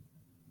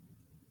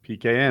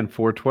PKN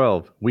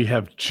 412. We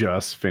have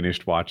just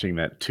finished watching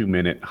that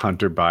 2-minute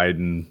Hunter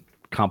Biden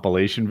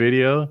compilation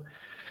video.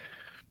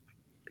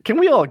 Can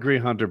we all agree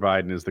Hunter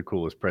Biden is the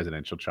coolest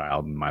presidential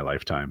child in my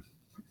lifetime?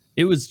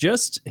 It was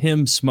just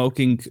him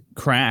smoking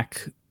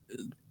crack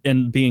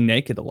and being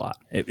naked a lot.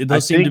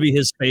 Those seem to be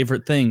his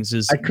favorite things.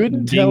 I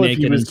couldn't tell if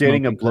he was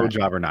getting a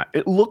blowjob or not.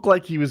 It looked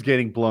like he was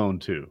getting blown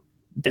too.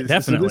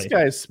 Definitely. So this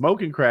guy is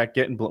smoking crack,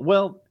 getting blown.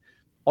 Well,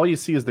 all you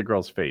see is the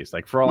girl's face.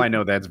 Like, for all I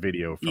know, that's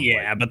video. From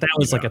but that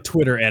was like a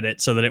Twitter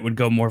edit so that it would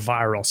go more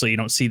viral, so you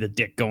don't see the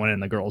dick going in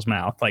the girl's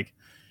mouth. Like,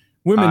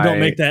 women don't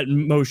make that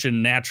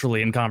motion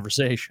naturally in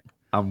conversation.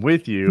 I'm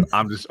with you.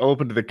 I'm just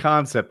open to the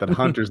concept that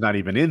Hunter's not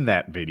even in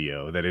that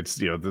video. That it's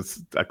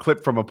this a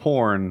clip from a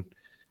porn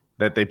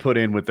that they put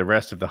in with the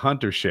rest of the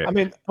Hunter shit. I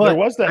mean, there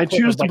was that. I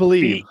choose to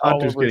believe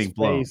Hunter's getting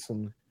blown.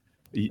 And,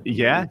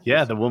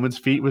 yeah, the woman's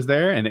feet was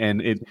there,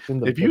 and it.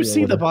 If you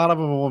see the bottom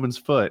of a woman's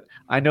foot,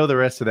 I know the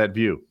rest of that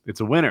view. It's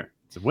a winner.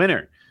 It's a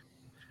winner.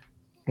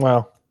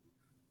 Wow.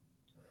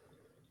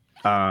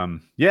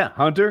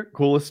 Hunter,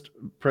 coolest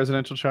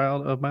presidential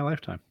child of my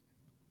lifetime.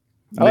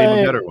 Name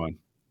a better one.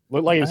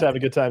 Looked like he was having a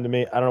good time to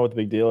me. I don't know what the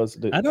big deal is.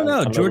 I don't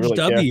know. George really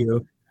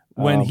W.,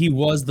 when he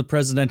was the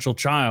presidential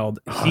child,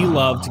 he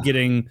loved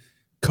getting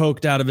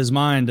coked out of his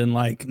mind and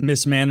like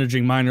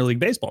mismanaging minor league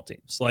baseball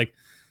teams. Like,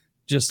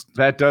 just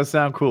that does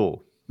sound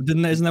cool.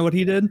 Isn't that what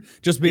he did?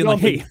 Just being like,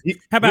 hey,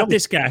 how about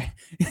this guy?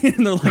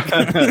 And they're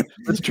like,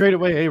 let's trade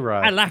away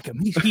A-Rod. I like him.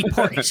 He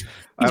parties.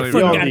 He's a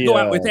fun guy to go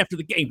out with after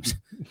the games.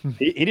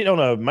 He didn't own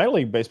a minor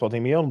league baseball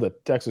team. He owned the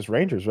Texas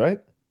Rangers, right?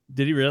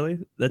 Did he really?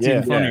 That's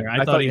even funnier.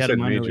 I thought he had a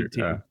minor league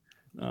team.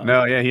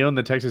 No, he owned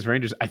the Texas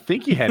Rangers. I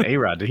think he had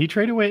A-Rod. Did he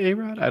trade away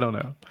A-Rod? I don't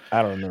know.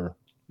 I don't remember.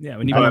 Yeah,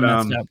 when you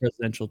messed out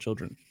presidential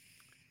children.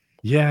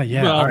 Yeah.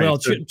 Well,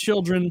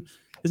 children.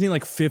 Isn't he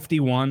like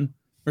 51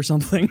 or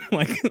something?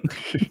 Like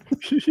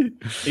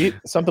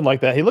something like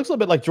that. He looks a little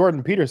bit like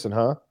Jordan Peterson,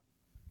 huh?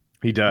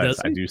 He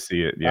does. I do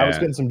see it. Yeah. I was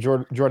getting some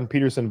Jordan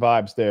Peterson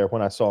vibes there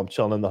when I saw him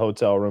chilling in the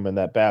hotel room in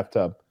that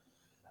bathtub.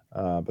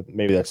 But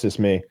maybe that's just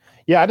me.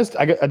 Yeah, I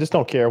just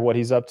don't care what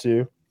he's up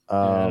to.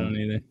 I don't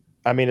either.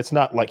 I mean, it's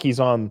not like he's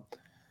on.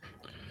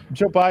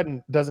 Joe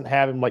Biden doesn't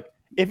have him like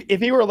if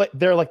he were like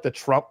there like the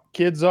Trump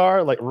kids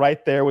are like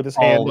right there with his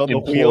hand on the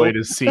wheel. Employed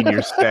as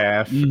senior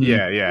staff.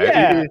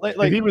 Yeah.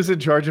 If he was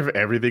in charge of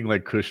everything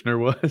like Kushner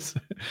was,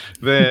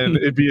 then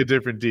it'd be a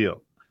different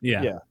deal.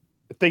 Yeah.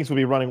 Things would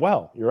be running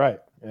well. You're right.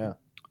 Yeah.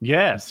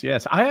 Yes.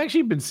 I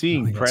actually been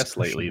seeing press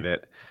lately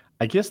that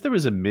I guess there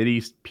was a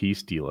Mideast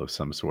peace deal of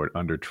some sort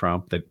under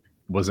Trump that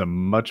was a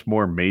much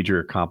more major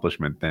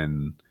accomplishment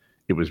than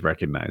it was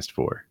recognized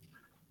for.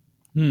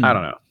 I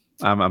don't know.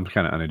 I'm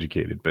kind of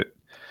uneducated, but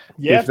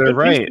if they're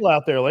right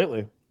out there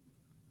lately.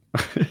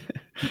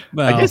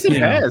 Well, I guess it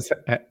has.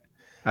 I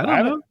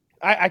don't know.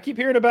 I keep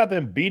hearing about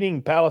them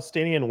beating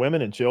Palestinian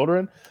women and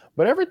children,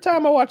 but every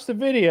time I watch the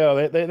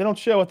video, they don't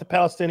show what the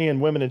Palestinian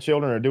women and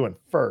children are doing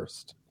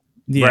first.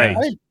 Yeah.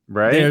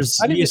 Right.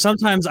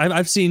 Sometimes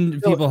I've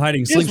seen people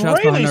hiding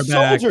slingshots behind their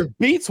back. Soldier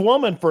beats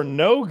woman for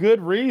no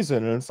good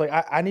reason, and it's like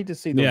I need to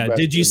see.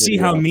 Did you see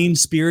how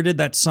mean-spirited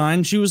that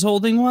sign she was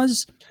holding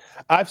was?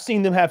 I've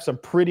seen them have some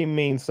pretty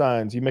mean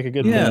signs. You make a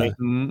good point.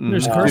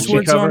 There's curse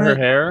words cover on her it.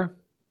 hair.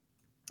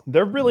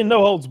 They're really no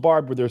holds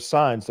barred with their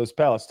signs, those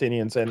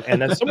Palestinians,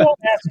 and then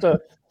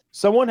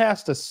someone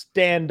has to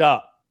stand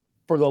up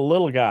for the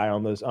little guy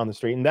on the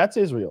street, and that's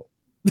Israel.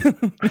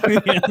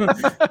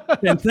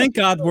 And thank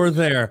God we're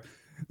there.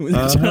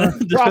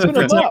 To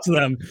protect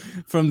them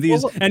from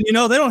these, and they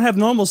don't have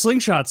normal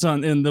slingshots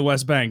in the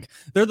West Bank.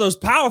 They're those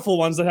powerful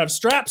ones that have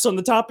straps on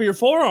the top of your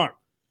forearm.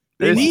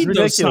 They need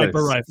those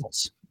sniper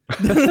rifles.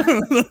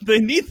 They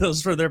need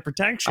those for their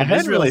protection. I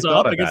hadn't really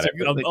thought up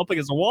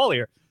against a wall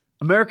here.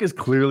 America's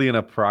clearly in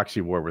a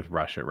proxy war with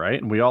Russia,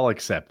 right? And we all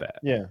accept that.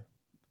 Yeah.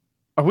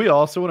 Are we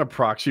also in a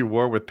proxy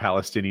war with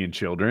Palestinian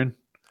children?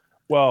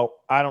 Well,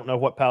 I don't know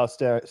what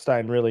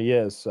Palestine really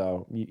is,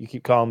 so you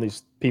keep calling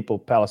these people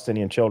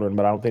Palestinian children,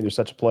 but I don't think there's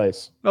such a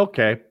place.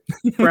 Okay,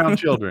 brown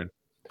children.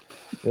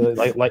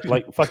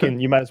 like fucking.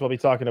 You might as well be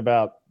talking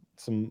about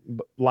some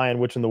Lion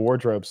Witch in the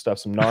Wardrobe stuff,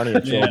 some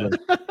Narnia children.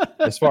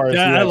 As far as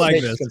I like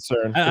this is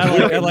concerned,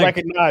 I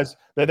recognize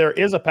that there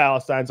is a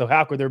Palestine. So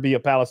how could there be a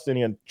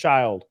Palestinian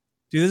child?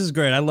 Dude, this is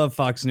great. I love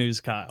Fox News,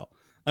 Kyle.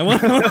 I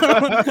want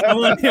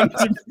him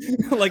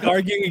to like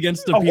arguing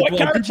against the people. What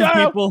kind of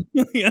child?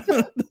 You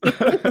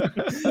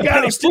got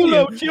any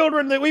pseudo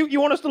children that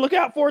you want us to look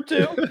out for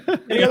too?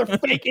 Any other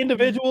fake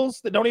individuals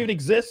that don't even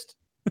exist?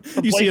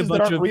 You see a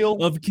bunch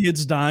of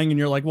kids dying, and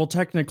you're like, well,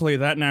 technically,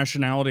 that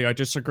nationality, I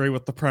disagree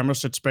with the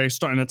premise it's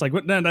based on. And it's like,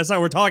 no, that's not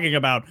what we're talking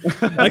about.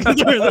 Like,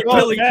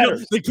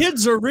 the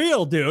kids are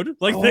real, dude.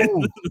 Like,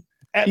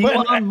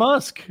 Elon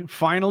Musk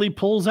finally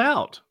pulls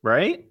out,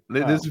 right?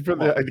 This is for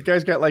the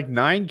guy's got like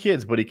 9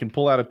 kids, but he can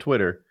pull out of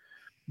Twitter.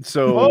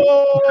 So,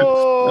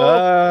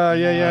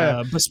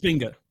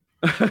 Baspinga.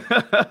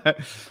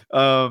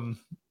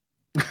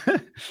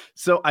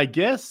 So I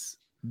guess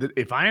that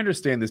if I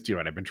understand this deal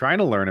right, I've been trying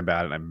to learn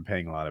about it. And I've been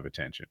paying a lot of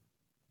attention.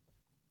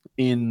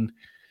 In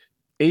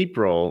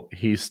April,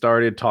 he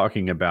started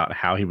talking about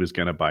how he was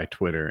going to buy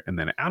Twitter. And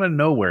then out of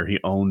nowhere, he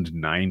owned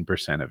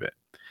 9% of it.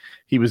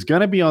 He was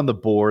going to be on the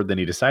board. Then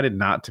he decided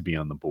not to be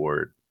on the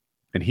board.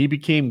 And he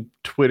became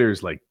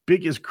Twitter's like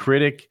biggest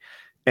critic.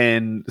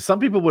 And some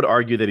people would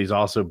argue that he's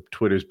also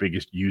Twitter's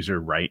biggest user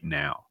right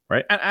now,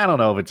 right? I don't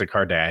know if it's a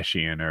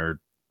Kardashian or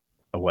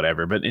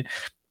whatever, but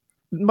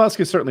Musk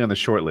is certainly on the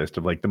short list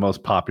of like the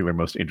most popular,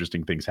 most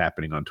interesting things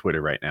happening on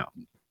Twitter right now.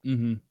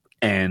 Mm-hmm.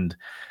 And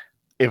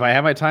if I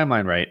have my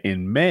timeline right,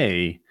 in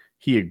May,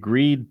 he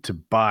agreed to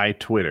buy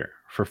Twitter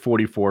for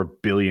 $44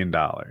 billion.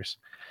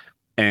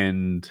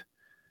 And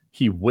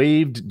he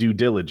waived due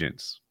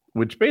diligence,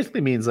 which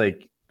basically means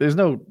like there's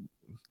no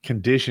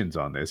conditions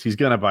on this. He's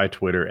going to buy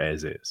Twitter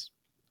as is.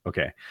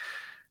 Okay.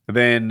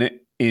 Then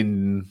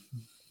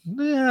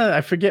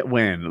I forget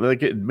when,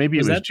 like maybe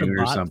it was June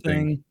or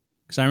something.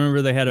 Because I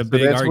remember they had a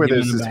big argument. That's where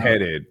this is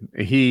headed.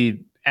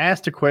 He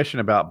asked a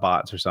question about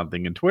bots or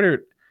something, and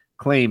Twitter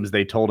claims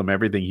they told him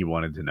everything he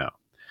wanted to know.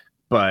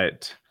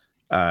 But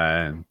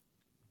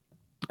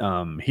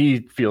he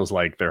feels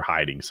like they're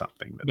hiding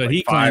something. But like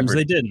he claims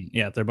they didn't.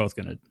 Yeah, they're both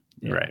going to.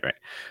 Yeah. Right.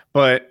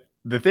 But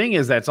the thing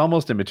is, that's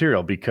almost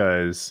immaterial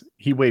because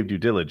he waived due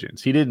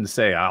diligence. He didn't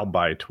say, I'll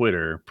buy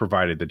Twitter,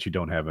 provided that you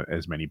don't have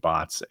as many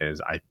bots as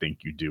I think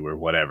you do or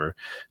whatever.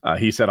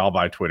 He said, I'll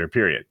buy Twitter,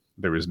 period.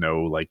 There was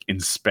no like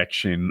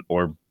inspection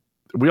or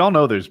we all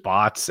know there's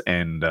bots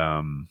and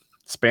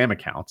spam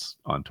accounts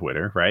on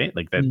Twitter, right?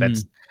 Like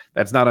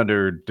that's not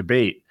under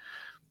debate.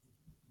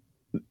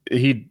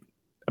 He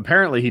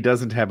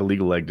doesn't have a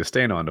legal leg to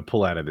stand on to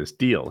pull out of this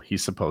deal.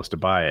 He's supposed to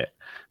buy it.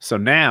 So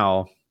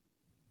now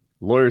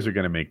lawyers are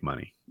going to make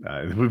money.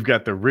 We've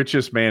got the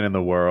richest man in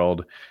the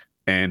world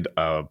and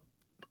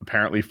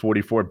apparently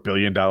 $44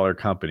 billion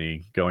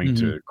company going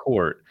to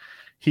court.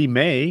 He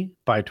may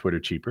buy Twitter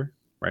cheaper,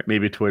 right?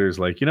 Maybe Twitter's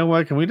like, you know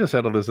what? Can we just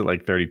settle this at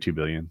like 32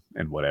 billion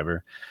and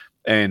whatever?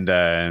 And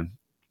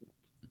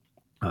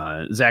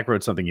Zach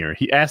wrote something here.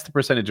 He asked the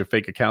percentage of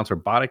fake accounts or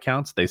bot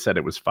accounts. They said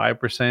it was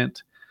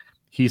 5%.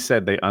 He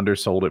said they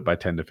undersold it by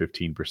 10 to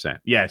 15%.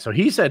 Yeah, so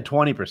he said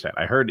 20%.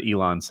 I heard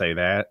Elon say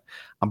that.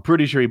 I'm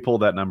pretty sure he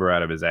pulled that number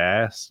out of his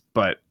ass,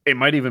 but it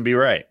might even be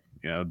right.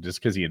 You know,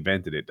 just because he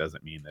invented it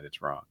doesn't mean that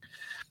it's wrong.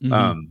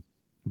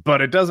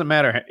 But it doesn't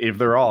matter if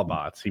they're all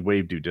bots. He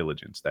waived due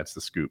diligence. That's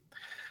the scoop.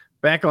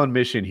 Back on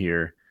mission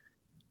here.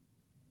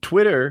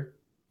 Twitter,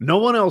 no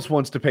one else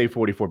wants to pay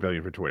 $44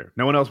 billion for Twitter.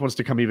 No one else wants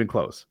to come even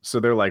close. So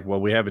they're like, well,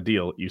 we have a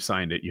deal. You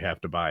signed it. You have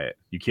to buy it.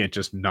 You can't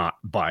just not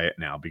buy it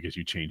now because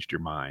you changed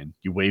your mind.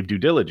 You waived due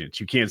diligence.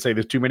 You can't say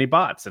there's too many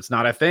bots. That's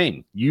not a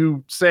thing.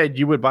 You said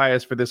you would buy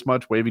us for this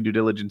much, waiving due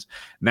diligence.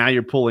 Now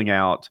you're pulling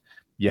out.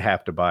 You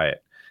have to buy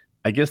it.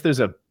 I guess there's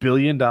 $1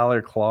 billion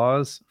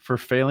clause for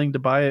failing to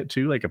buy it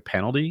too, like a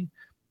penalty.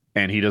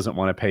 And he doesn't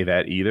want to pay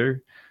that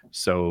either.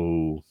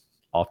 So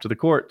off to the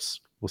courts.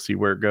 We'll see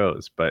where it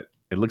goes. But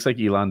it looks like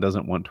Elon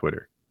doesn't want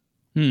Twitter.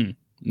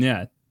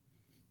 Yeah.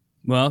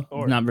 Well,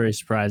 not very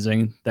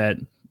surprising that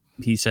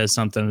he says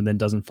something and then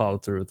doesn't follow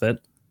through with it.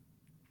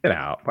 Get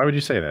out. Why would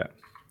you say that?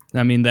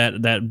 I mean,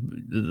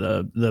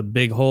 the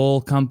big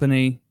hole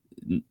company,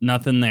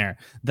 nothing there.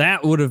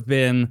 That would have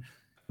been,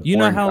 you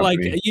know how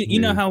company. Like, you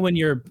know how when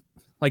you're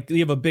like, you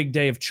have a big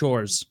day of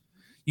chores,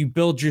 you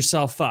build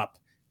yourself up.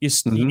 You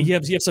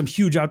have some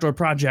huge outdoor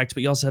project,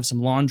 but you also have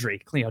some laundry.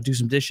 Clean out, do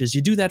some dishes.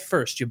 You do that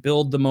first. You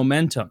build the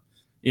momentum.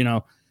 You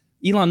know,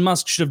 Elon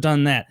Musk should have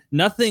done that.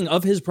 Nothing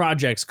of his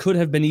projects could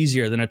have been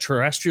easier than a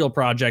terrestrial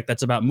project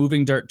that's about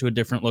moving dirt to a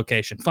different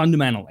location.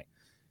 Fundamentally,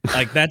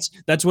 like that's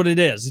what it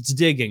is. It's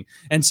digging.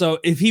 And so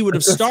if he would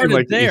have started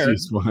like there,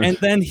 and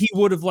then he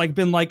would have like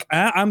been like,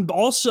 I'm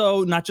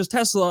also not just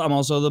Tesla. I'm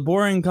also the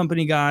Boring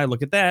Company guy.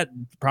 Look at that.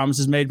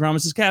 Promises made,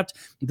 promises kept.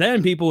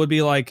 Then people would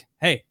be like,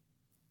 hey,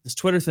 this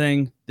Twitter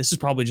thing, this is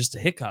probably just a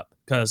hiccup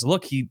because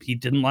look, he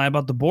didn't lie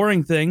about the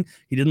Boring thing.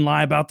 He didn't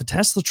lie about the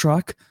Tesla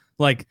truck.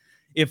 Like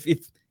if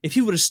he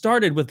would have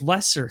started with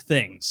lesser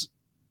things,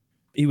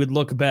 he would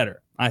look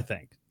better, I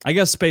think. I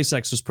guess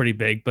SpaceX was pretty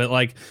big, but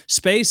like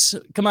space,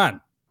 come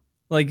on.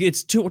 Like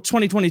it's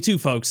 2022,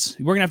 folks.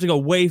 We're going to have to go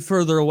way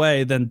further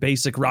away than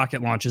basic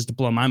rocket launches to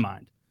blow my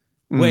mind.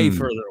 Way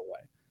further away.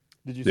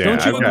 Did you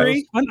Don't you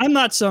agree? I'm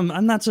not some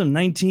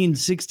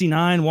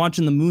 1969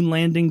 watching the moon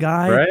landing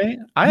guy. Right?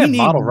 I have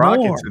model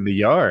rockets in the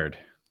yard.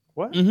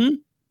 What?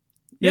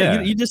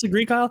 Yeah. You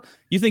disagree, Kyle?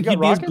 You think he'd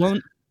be as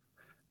blown?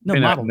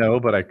 No,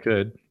 but I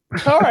could.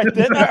 All right,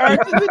 then. All right,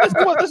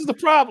 this is the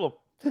problem.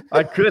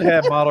 I could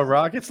have model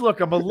rockets. Look,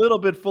 I'm a little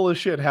bit full of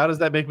shit. How does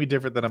that make me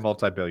different than a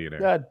multi-billionaire?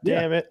 God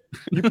damn it.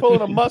 You're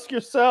pulling a Musk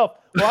yourself.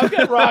 Well, I've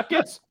got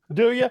rockets.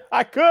 Do you?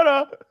 I could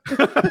have.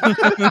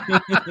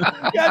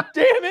 God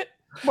damn it.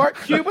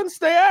 Mark Cuban,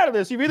 stay out of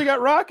this. You've either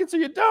got rockets or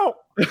you don't.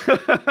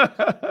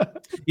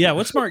 Yeah,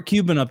 what's Mark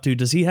Cuban up to?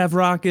 Does he have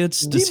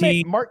rockets? Does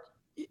he? Mark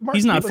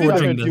he's not Cuban's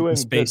forging the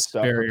space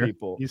barrier.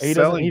 He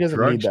doesn't need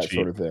that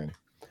sort of thing.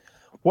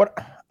 What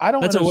I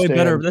don't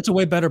understand. That's a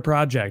way better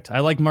project. I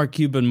like Mark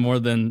Cuban more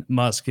than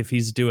Musk if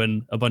he's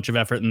doing a bunch of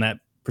effort in that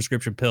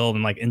prescription pill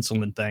and like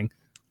insulin thing.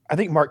 I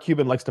think Mark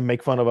Cuban likes to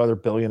make fun of other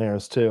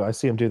billionaires too. I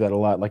see him do that a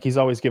lot. Like he's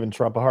always giving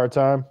Trump a hard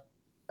time.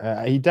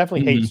 He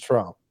definitely hates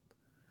Trump,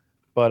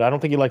 but I don't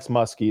think he likes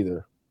Musk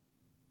either.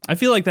 I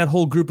feel like that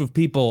whole group of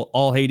people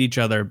all hate each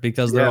other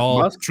because they're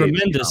all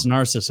tremendous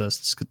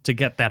narcissists to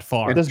get that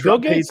far. Does Bill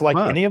Gates like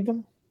any of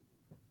them?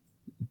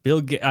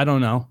 Bill Gates, I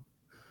don't know.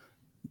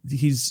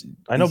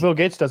 I know Bill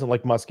Gates doesn't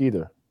like Musk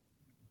either.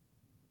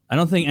 I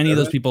don't think any of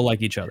those people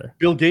like each other.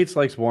 Bill Gates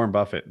likes Warren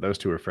Buffett. Those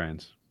two are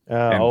friends,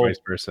 and vice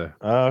versa.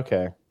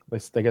 Okay,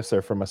 I guess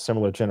they're from a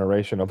similar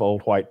generation of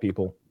old white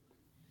people.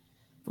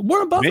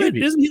 Warren Buffett,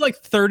 isn't he like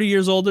 30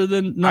 years older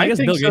than? No, I guess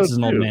Bill Gates is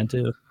an old man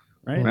too,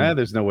 right?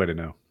 There's no way to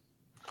know.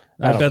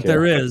 I bet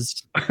there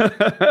is.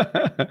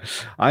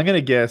 I'm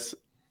gonna guess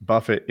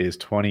Buffett is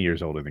 20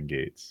 years older than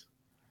Gates.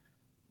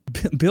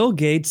 Bill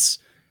Gates,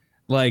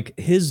 like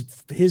his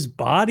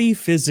body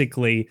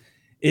physically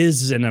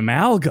is an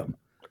amalgam.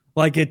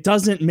 Like it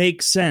doesn't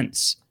make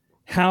sense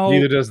how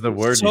neither does the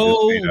word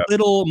so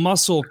little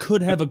muscle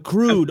could have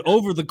accrued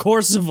over the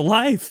course of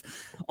life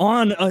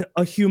on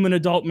a human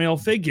adult male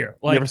figure.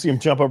 Like, you ever see him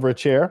jump over a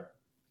chair?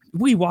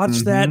 We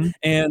watched that,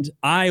 and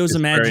I was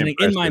imagining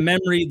in my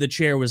memory the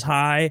chair was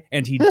high,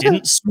 and he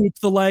didn't swoop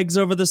the legs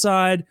over the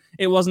side.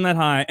 It wasn't that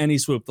high, and he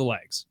swooped the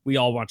legs. We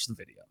all watched the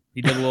video.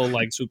 He did a little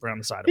leg swoop around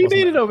the side. He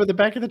made it over the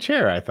back of the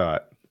chair. I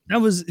thought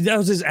that was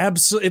his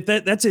absolute. If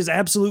that's his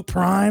absolute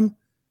prime.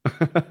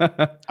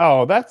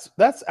 Oh, that's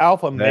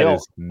alpha male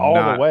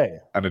all the way.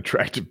 An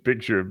attractive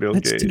picture of Bill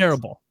Gates. It's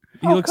terrible.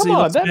 Come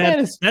on, that man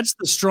is. That's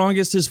the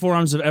strongest his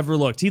forearms have ever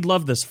looked. He'd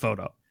love this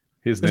photo.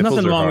 There's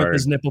nothing wrong with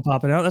his nipple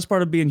popping out. That's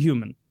part of being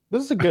human.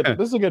 This is a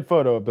good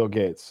photo of Bill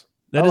Gates.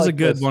 That is a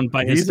good one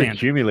by his standard. He's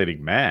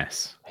accumulating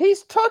mass.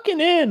 He's tucking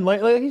in,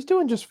 like he's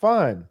doing just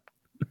fine.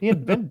 He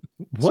had been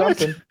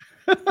something.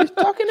 He's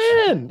tucking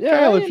in. Yeah,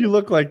 Kyle, if you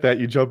look like that,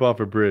 you jump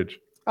off a bridge.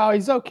 Oh,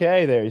 he's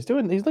okay there. He's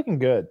looking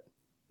good.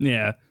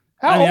 Yeah.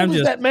 How old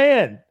is that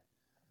man?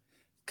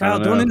 Kyle,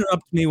 don't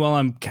interrupt me while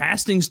I'm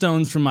casting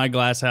stones from my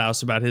glass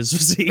house about his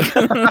physique.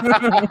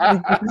 I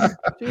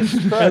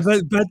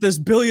bet this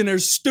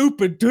billionaire's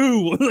stupid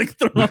too. Like,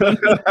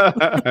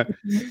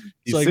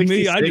 it's like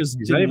me. I just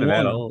he's not even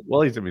that old.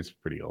 Well, he's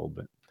pretty old,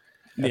 but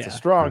that's a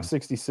strong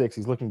 66.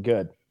 He's looking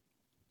good.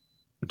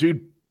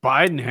 Dude,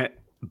 Biden had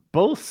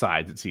both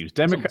sides. It seems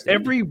Democrat.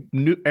 Every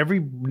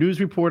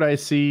news report I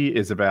see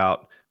is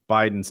about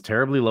Biden's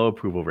terribly low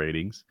approval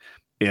ratings.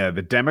 Yeah,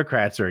 the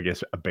Democrats are, I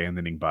guess,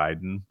 abandoning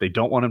Biden. They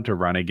don't want him to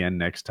run again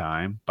next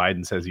time.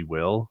 Biden says he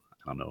will.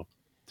 I don't know what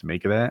to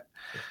make of that.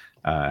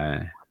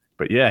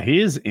 But yeah, he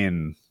is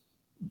in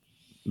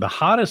the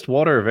hottest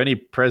water of any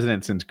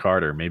president since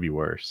Carter, maybe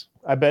worse.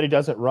 I bet he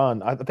doesn't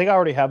run. I think I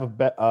already have a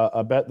bet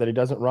that he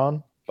doesn't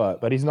run,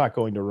 but he's not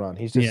going to run.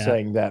 He's just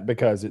saying that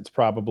because it's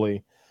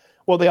probably,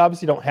 well, they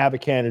obviously don't have a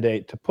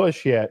candidate to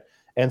push yet.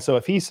 And so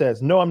if he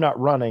says, no, I'm not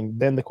running,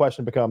 then the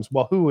question becomes,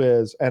 well, who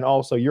is? And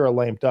also, you're a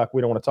lame duck.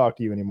 We don't want to talk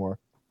to you anymore.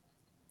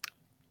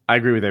 I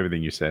agree with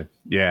everything you said.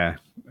 Yeah.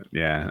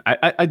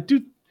 I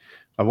do.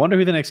 I wonder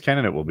who the next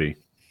candidate will be.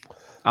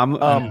 I'm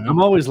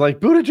always like,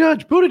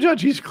 Buttigieg,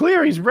 he's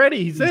clear, he's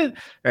ready, he's in.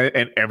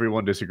 And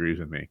everyone disagrees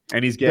with me.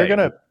 And he's gay. They're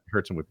going to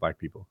hurt him with black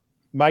people.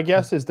 My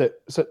guess is that,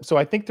 so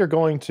I think they're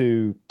going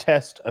to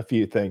test a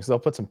few things. They'll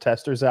put some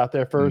testers out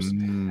there first.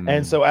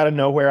 And so out of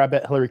nowhere, I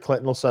bet Hillary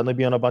Clinton will suddenly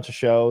be on a bunch of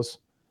shows.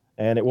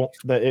 And it won't,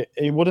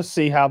 we'll just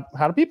see how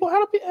do people.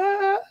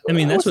 I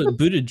mean, that's what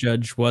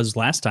Buttigieg was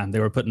last time. They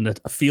were putting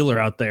a feeler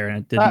out there, and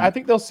it didn't. I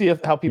think they'll see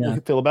how people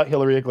feel about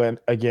Hillary again.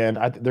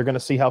 They're going to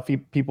see how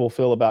people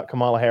feel about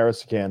Kamala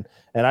Harris again.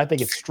 And I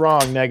think it's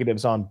strong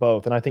negatives on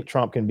both. And I think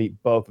Trump can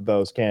beat both of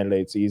those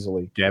candidates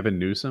easily. Gavin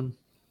Newsom,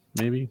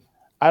 maybe?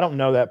 I don't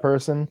know that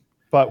person,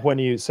 but when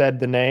you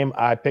said the name,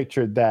 I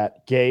pictured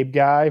that Gabe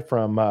guy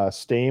from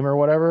Steam or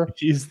whatever.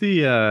 He's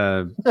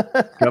the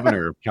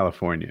governor of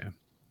California.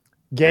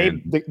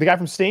 Gabe, the guy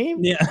from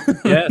Steam? Yeah.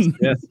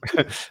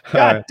 Yes.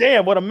 God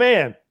damn, what a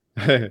man.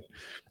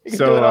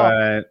 So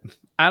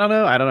I don't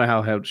know. I don't know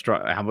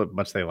how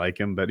much they like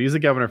him, but he's a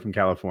governor from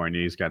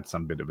California. He's got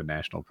some bit of a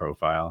national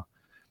profile.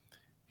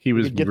 He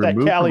was get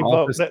removed that Cali from vote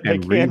office that they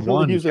and can't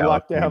really usually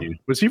lock California. down.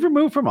 Was he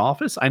removed from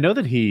office? I know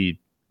that he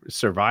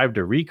survived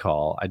a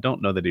recall. I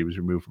don't know that he was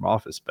removed from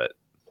office, but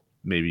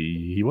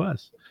maybe he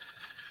was.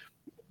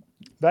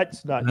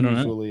 That's not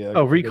usually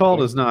a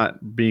recall is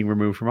not being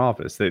removed from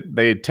office.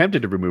 They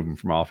attempted to remove him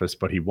from office,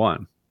 but he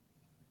won.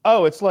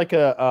 Oh, it's like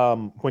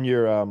a when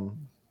you're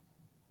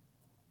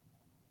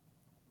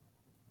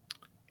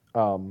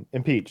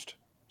impeached.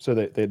 So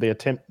they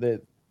attempt they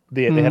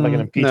had like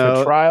an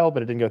impeachment trial,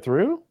 but it didn't go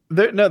through.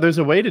 There's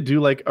a way to do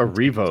like a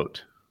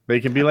revote.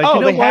 They can be like,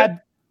 we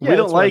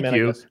don't like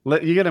you.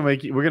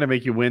 We're gonna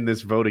make you win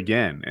this vote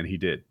again, and he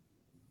did.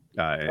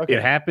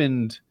 It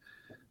happened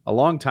a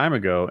long time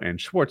ago, and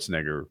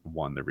Schwarzenegger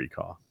won the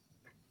recall.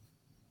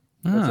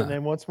 What's the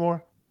name once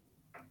more?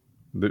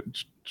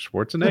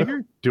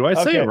 Schwarzenegger? Do I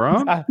say it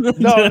wrong?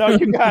 No,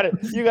 you got it.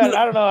 You got it.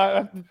 I don't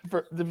know.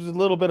 There was a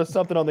little bit of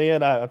something on the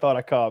end I thought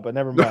I caught, but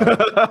never mind.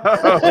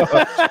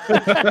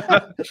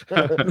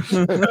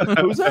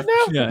 Who's that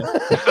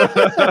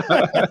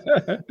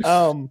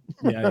now?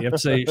 Yeah, you have to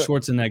say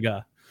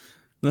Schwarzenegger.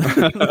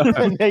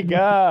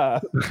 Yeah.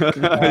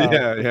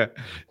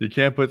 You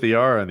can't put the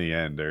R on the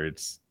end, or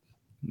it's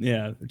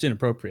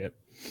inappropriate.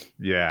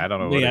 Yeah, I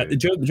don't know.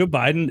 Joe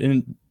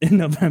Biden in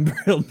November,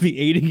 he'll be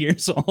 80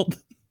 years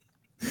old.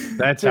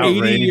 That's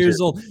outrageous. 80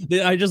 years old.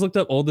 I just looked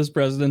up oldest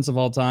presidents of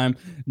all time.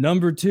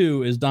 Number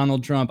 2 is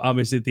Donald Trump,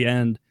 obviously at the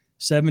end.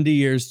 70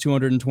 years,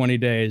 220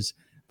 days.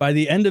 By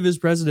the end of his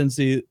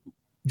presidency,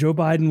 Joe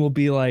Biden will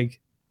be like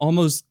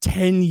almost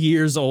 10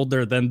 years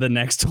older than the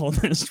next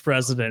oldest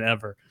president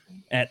ever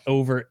at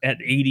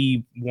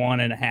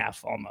 81 and a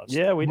half almost.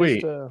 Yeah,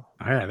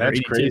 that's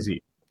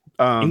crazy.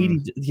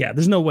 80,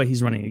 there's no way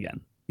he's running again.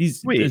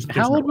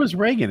 How old was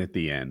Reagan at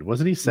the end?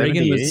 Wasn't he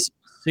 78? Reagan was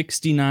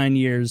 69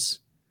 years,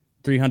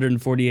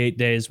 348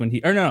 days when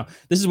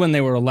this is when they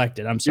were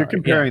elected. I'm sorry. You're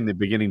comparing the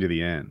beginning to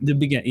the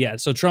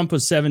end. So Trump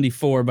was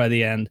 74 by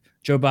the end.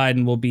 Joe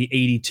Biden will be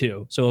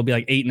 82. So it'll be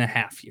like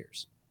 8.5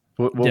 years.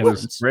 What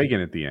was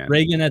Reagan at the end?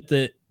 Reagan at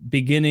the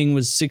beginning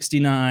was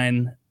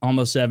 69,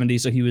 almost 70.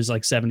 So he was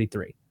like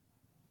 73.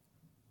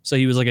 So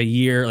he was like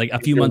a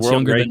few months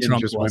younger than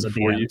Trump was at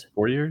the end.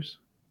 4 years?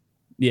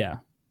 Yeah.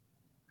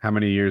 How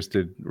many years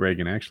did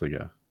Reagan actually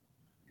go?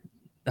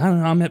 I don't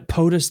know. I'm at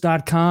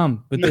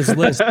POTUS.com with this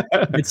list.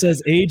 It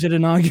says age at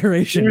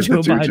inauguration. Joe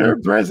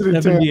Biden,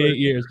 president, 78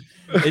 years.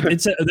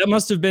 That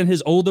must have been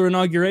his older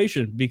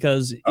inauguration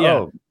because,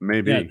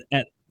 maybe.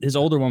 His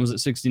older one was at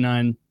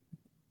 69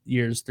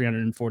 years,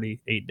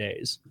 348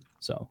 days.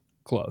 So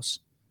close.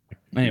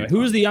 Anyway, who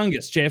was the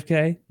youngest?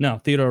 JFK? No,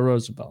 Theodore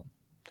Roosevelt.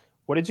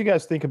 What did you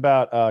guys think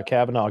about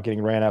Kavanaugh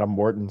getting ran out of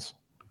Morton's?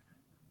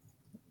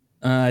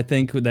 I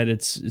think that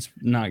it's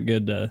not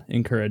good to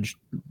encourage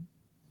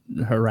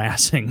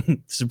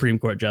harassing Supreme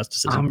Court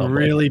justices. I'm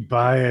really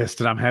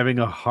biased, and I'm having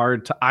a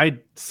hard time. I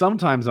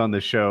sometimes on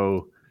the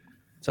show,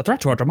 it's a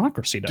threat to our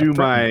democracy. Do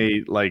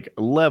my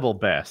level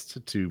best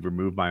to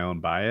remove my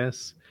own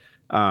bias,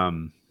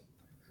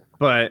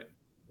 but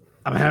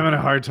I'm having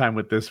a hard time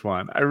with this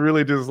one. I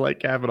really dislike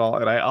Kavanaugh,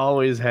 and I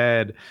always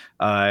had.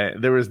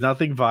 There was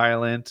nothing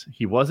violent.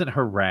 He wasn't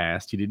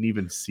harassed. He didn't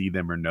even see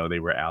them or know they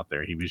were out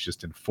there. He was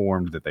just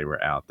informed that they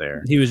were out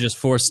there. He was just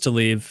forced to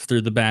leave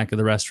through the back of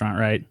the restaurant,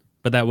 right?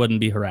 But that wouldn't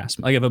be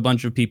harassment. Like if a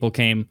bunch of people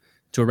came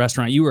to a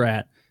restaurant you were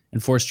at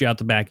and forced you out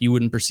the back, you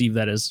wouldn't perceive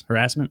that as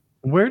harassment?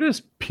 Where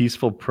does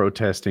peaceful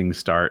protesting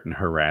start and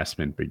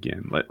harassment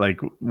begin? Like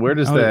where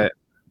does that...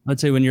 I'd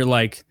say when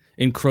you're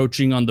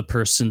encroaching on the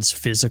person's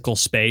physical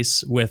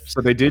space with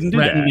so they didn't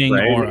threatening do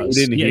that, right? auras.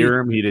 He didn't hear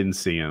him. He didn't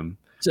see him.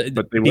 So,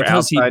 but they were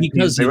outside.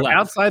 They were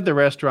outside the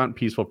restaurant,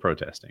 peaceful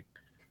protesting.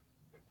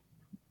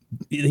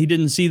 He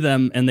didn't see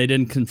them, and they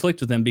didn't conflict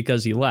with him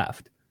because he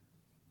left.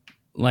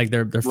 Like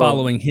they're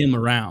following him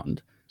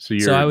around. So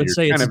I would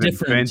say kind it's of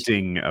different.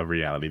 Inventing a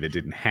reality that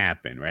didn't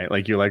happen, right?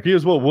 Like you're like,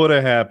 here's what would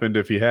have happened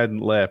if he hadn't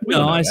left.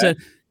 No, I said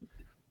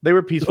they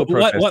were peaceful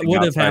protesting. What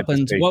would have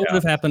happened? What would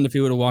have happened if he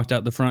would have walked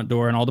out the front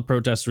door and all the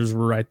protesters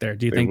were right there?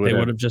 Do you think they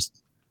would have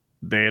just?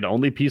 They had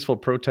only peaceful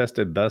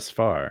protested thus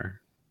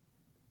far.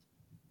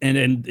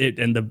 And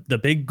the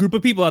big group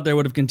of people out there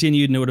would have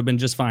continued, and it would have been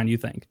just fine. You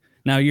think?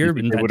 Now you're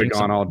they would have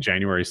gone all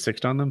January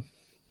 6th on them.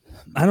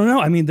 I don't know.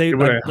 I mean, they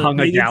would have hung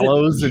a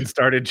gallows and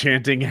started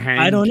chanting "Hang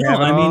I don't know.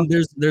 Kavanaugh. I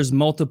mean, there's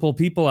multiple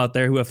people out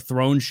there who have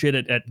thrown shit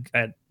at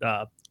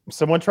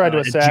someone tried to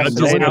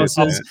assassinate.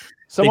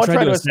 Someone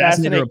tried to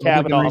assassinate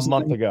Kavanaugh a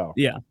month ago.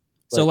 Yeah.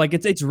 So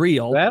it's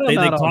real. They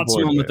caught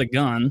someone with a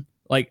gun.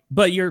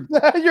 But you're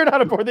you're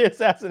not aboard the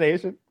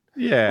assassination.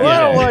 Yeah. Well, I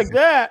don't like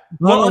that.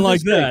 I don't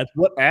like that.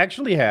 What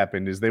actually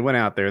happened is they went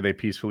out there, they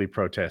peacefully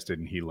protested,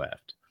 and he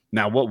left.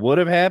 Now, what would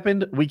have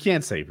happened? We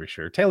can't say for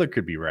sure. Taylor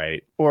could be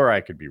right, or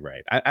I could be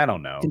right. I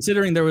don't know.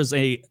 Considering there was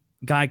a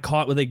guy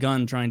caught with a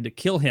gun trying to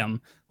kill him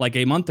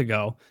a month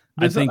ago,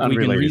 I think we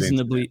can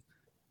reasonably.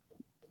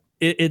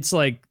 It's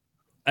like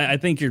I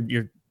think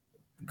you're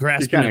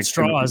grasping at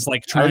straws,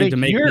 trying to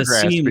make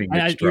this seem.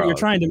 You're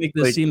trying to make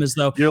this seem as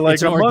though you're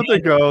like a month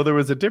ago there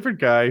was a different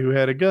guy who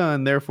had a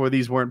gun. Therefore,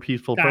 these weren't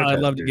peaceful protesters. I'd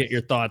love to get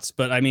your thoughts,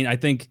 but I mean, I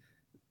think.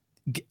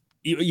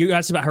 You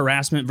asked about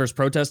harassment versus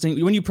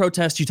protesting. When you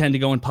protest, you tend to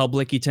go in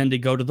public. You tend to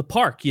go to the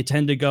park. You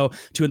tend to go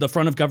to the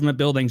front of government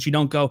buildings. You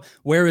don't go,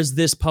 where is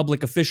this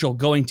public official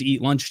going to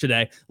eat lunch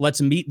today? Let's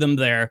meet them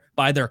there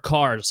by their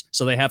cars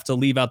so they have to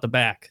leave out the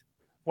back.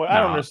 What I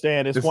don't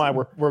understand is why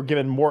we're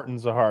giving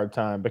Morton's a hard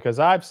time, because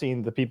I've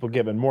seen the people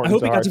giving Morton's I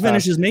hope he got to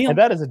finish his meal. And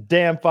that is a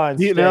damn fine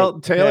steak.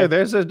 Taylor,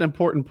 there's an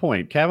important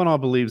point. Kavanaugh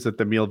believes that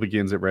the meal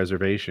begins at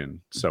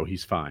reservation, so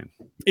he's fine.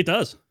 It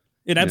does.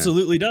 It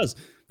absolutely does.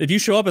 If you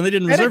show up and they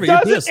didn't reserve it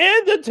doesn't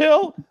end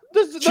until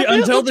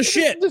until the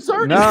shit.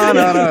 Dessert. No.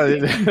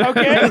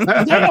 Okay,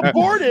 they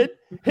aborted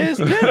his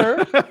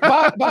dinner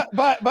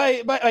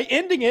by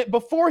ending it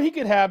before he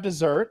could have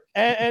dessert,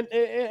 and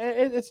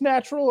it's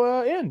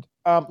natural end.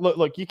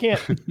 Look, you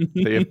can't.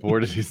 They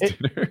aborted his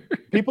dinner.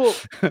 People,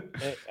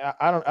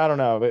 I don't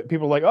know. But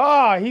people are like,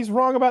 oh, he's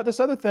wrong about this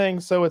other thing,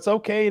 so it's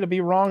okay to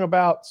be wrong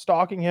about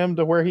stalking him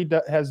to where he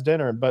has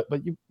dinner. But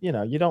you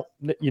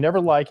never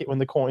like it when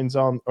the coin's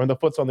on or the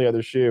foot's on the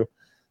other shoe.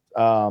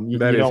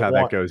 That is how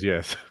that goes.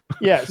 Yes.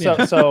 Yeah.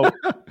 So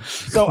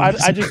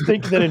I just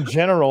think that in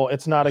general,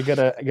 it's not a good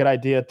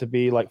idea to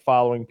be like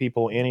following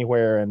people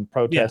anywhere and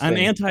protesting. Yeah, I'm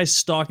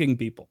anti-stalking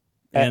people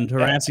and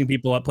harassing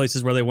people at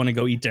places where they want to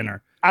go eat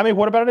dinner. I mean,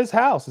 what about at his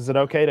house? Is it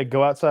okay to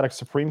go outside a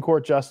Supreme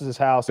Court justice's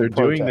house? They're and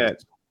protest? doing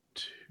that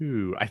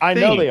too. I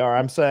know they are.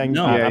 I'm saying,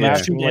 no. I'm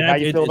asking like, how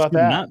you feel about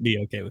that? Not be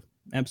okay with.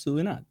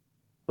 Absolutely not.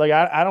 Like,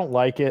 I don't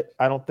like it.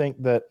 I don't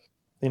think that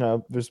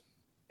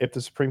if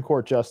the Supreme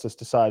Court justice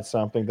decides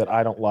something that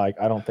I don't like,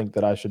 I don't think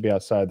that I should be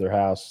outside their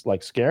house,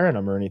 like scaring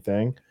them or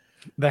anything.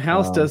 The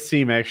house does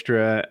seem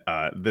extra.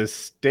 The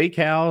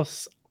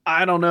steakhouse,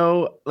 I don't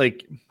know.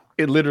 Like,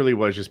 it literally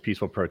was just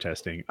peaceful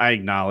protesting. I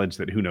acknowledge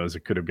that who knows,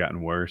 it could have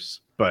gotten worse,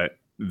 but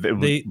what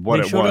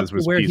it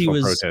was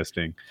peaceful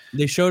protesting.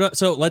 They showed up.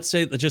 So let's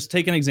say, just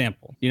take an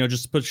example,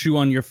 just put a shoe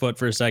on your foot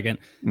for a second.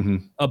 Mm-hmm.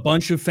 A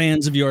bunch of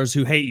fans of yours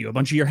who hate you, a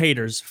bunch of your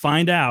haters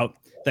find out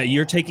that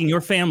you're taking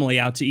your family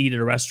out to eat at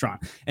a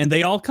restaurant, and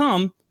they all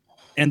come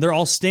and they're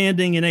all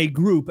standing in a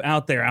group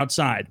out there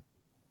outside,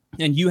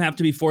 and you have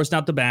to be forced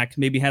out the back,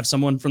 maybe have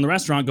someone from the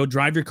restaurant go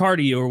drive your car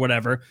to you or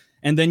whatever.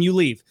 And then you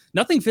leave.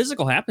 Nothing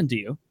physical happened to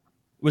you.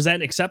 Was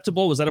that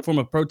acceptable? Was that a form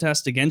of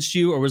protest against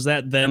you? Or was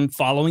that them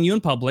following you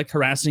in public,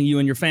 harassing you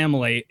and your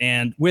family,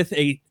 and with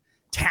a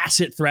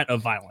tacit threat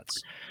of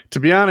violence? To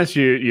be honest,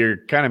 you're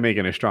kind of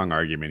making a strong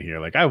argument here.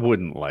 Like, I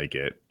wouldn't like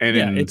it.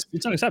 And it's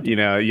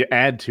unacceptable. You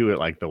add to it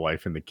like the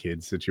wife and the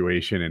kids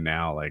situation, and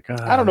now like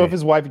I don't know if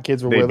his wife and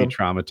kids were with him.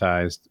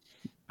 Traumatized.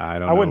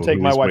 I wouldn't take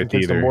my wife and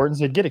kids to Morton's.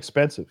 It'd get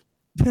expensive.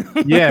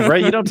 Yeah,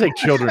 right. You don't take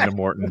children to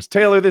Morton's.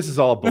 Taylor, this is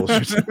all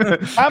bullshit.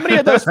 How many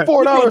of those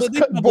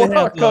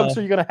 $4 Cokes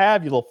are you gonna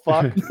have, you little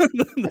fuck?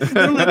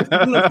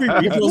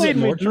 You're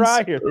bleeding me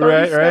dry here.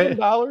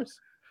 $37?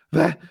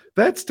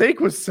 That steak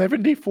was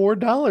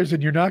 $74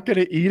 and you're not going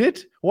to eat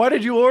it? Why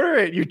did you order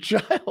it, you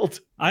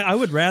child? I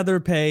would rather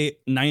pay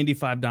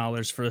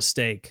 $95 for a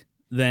steak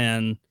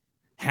than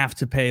have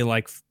to pay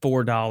like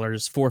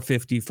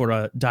 $4.50 for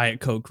a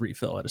Diet Coke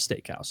refill at a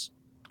steakhouse.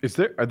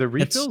 Are the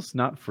refills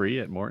not free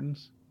at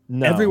Morton's?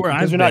 No, everywhere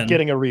because you're not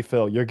getting a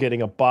refill. You're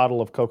getting a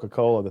bottle of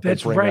Coca-Cola that they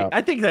bring right. up.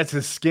 I think that's a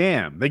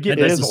scam. They get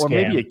this, or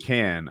maybe a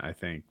can, I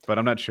think, but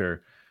I'm not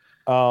sure.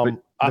 But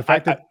the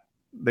fact that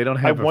they don't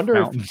have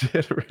fountains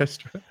at a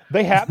restaurant.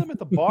 They have them at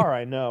the bar,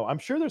 I know. I'm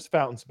sure there's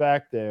fountains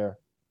back there,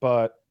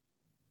 but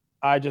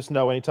I just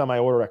know anytime I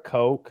order a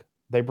Coke,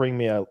 they bring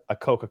me a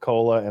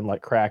Coca-Cola and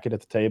like crack it at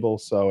the table.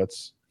 So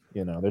it's,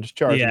 they're just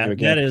charging you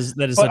again. That is.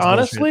 But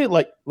honestly,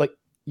 like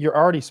you're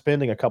already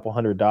spending a couple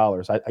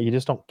 $100. You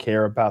just don't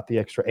care about the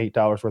extra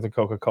 $8 worth of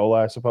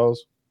Coca-Cola, I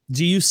suppose.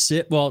 Do you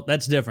sit? Well,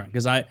 that's different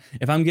because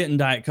if I'm getting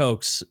Diet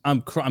Cokes,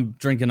 I'm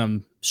drinking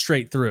them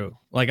straight through.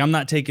 Like, I'm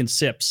not taking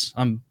sips.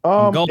 I'm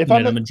gulping it.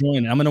 I'm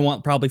enjoying it. I'm going to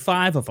want probably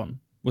 5 of them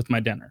with my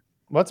dinner.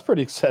 Well, that's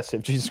pretty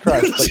excessive. Jesus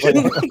Christ.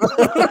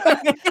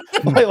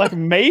 like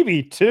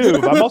maybe 2.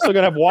 But I'm also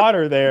going to have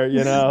water there,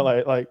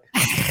 like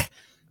 5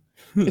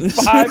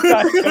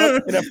 Diet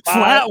Coke and a 5.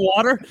 Flat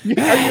water. Are you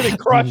going to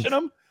crushing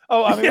them?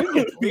 Oh, I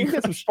mean, we can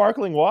get some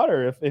sparkling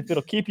water if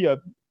it'll keep you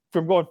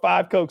from going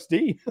 5 Cokes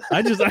deep.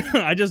 I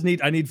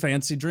need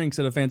fancy drinks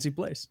at a fancy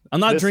place. I'm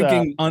not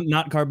drinking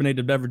not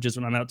carbonated beverages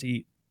when I'm out to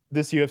eat.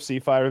 This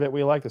UFC fighter that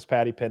we like, this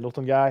Paddy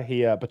Pendleton guy,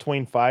 he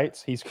between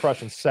fights, he's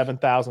crushing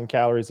 7,000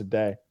 calories a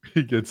day.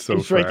 He gets so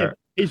fat.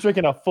 He's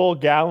drinking a full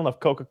gallon of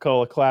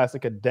Coca-Cola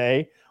Classic a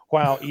day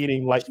while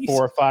eating like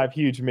 4 or 5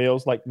 huge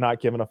meals, like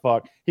not giving a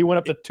fuck. He went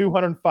up to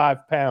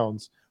 205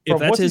 pounds. If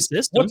that's his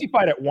system. What's he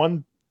fight at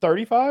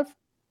 135?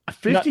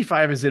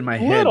 55 is in my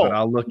head, but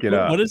I'll look it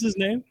up. What is his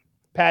name?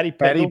 Paddy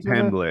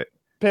Pimblett.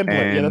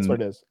 Yeah, that's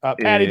what it is.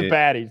 Paddy the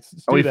Baddy.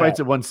 He fights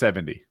at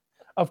 170.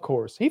 Of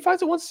course. He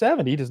fights at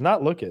 170. He does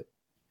not look it.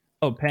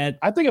 Oh, Pat.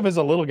 I think of him as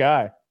a little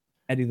guy.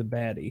 Paddy the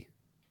Baddie.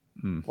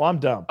 Well, I'm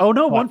dumb. Oh,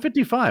 no,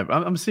 155.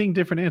 I'm seeing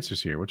different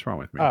answers here. What's wrong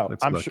with me? Oh,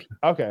 I'm sure.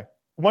 Okay.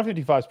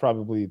 155 is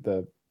probably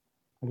the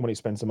one he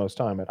spends the most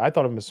time at. I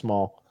thought of him as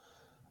small,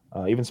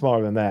 even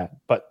smaller than that.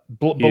 But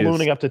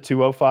ballooning up to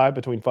 205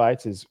 between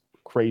fights is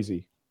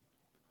crazy.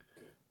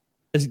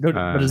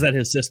 But is that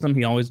his system?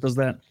 He always does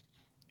that?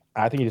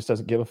 I think he just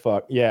doesn't give a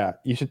fuck. Yeah,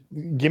 you should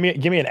give me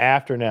an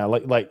after now.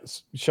 Like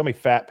show me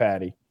Fat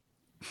Paddy.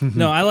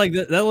 No, I like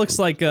that. That looks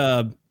like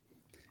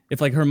if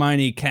like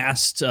Hermione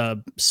cast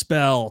a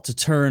spell to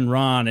turn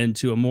Ron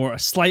into a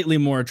slightly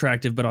more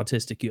attractive but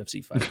autistic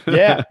UFC fighter.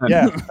 Yeah.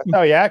 That's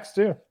how he acts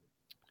too.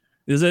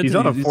 Is it? He's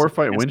on a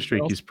 4-fight win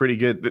streak. He's pretty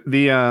good.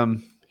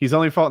 He's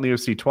only fought in the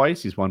UFC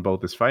twice. He's won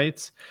both his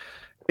fights.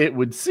 It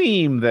would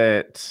seem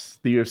that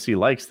the UFC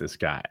likes this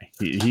guy.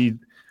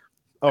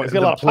 Oh, he's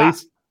got a lot of pop.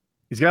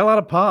 He's got a lot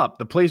of pop.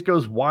 The place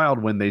goes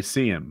wild when they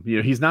see him.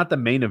 He's not the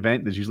main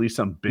event. There's usually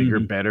some bigger,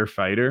 better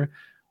fighter,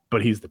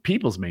 but he's the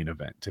people's main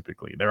event.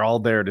 Typically, they're all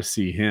there to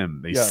see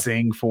him. They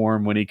sing for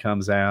him when he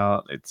comes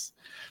out. That's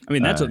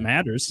what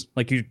matters.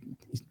 Like you're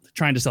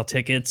trying to sell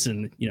tickets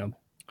and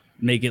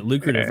make it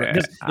lucrative.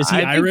 Is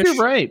he Irish? Think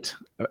you're right.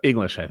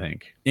 English, I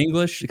think.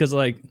 English, because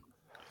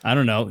I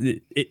don't know.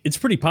 It's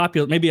pretty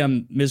popular. Maybe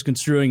I'm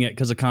misconstruing it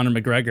because of Conor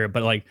McGregor,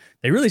 but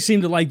they really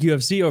seem to like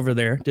UFC over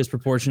there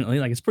disproportionately.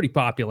 It's pretty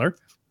popular.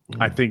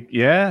 I think,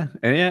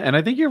 and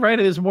I think you're right.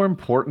 It is more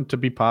important to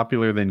be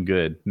popular than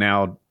good.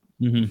 Now,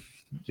 you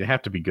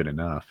have to be good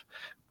enough,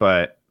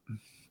 but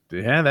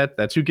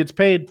that's who gets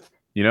paid.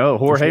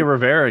 Jorge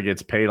Rivera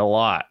gets paid a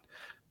lot.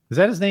 Is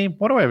that his name?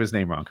 What do I have his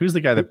name wrong? Who's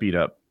the guy that beat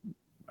up?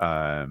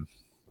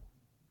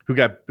 Who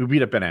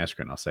beat up Ben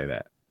Askren? I'll say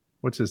that.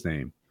 What's his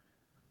name?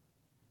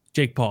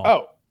 Jake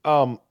Paul.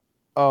 Or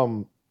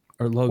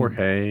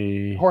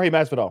Logan. Jorge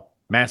Masvidal.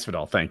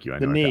 Masvidal, thank you. I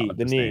know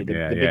the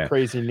big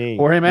crazy knee.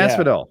 Jorge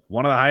Masvidal,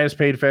 one of the highest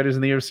paid fighters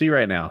in the UFC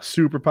right now.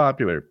 Super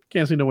popular.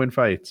 Can't seem to win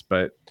fights,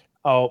 but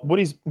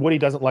Woody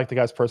doesn't like the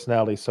guy's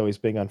personality, so he's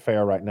being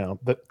unfair right now.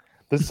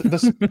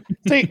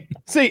 See,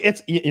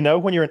 it's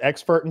when you're an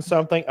expert in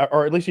something,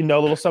 or at least a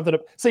little something.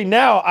 See,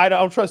 now I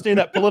don't trust any of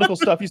that political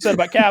stuff you said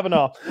about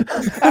Kavanaugh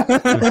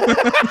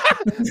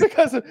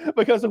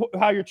because of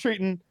how you're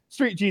treating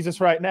Street Jesus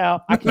right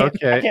now. I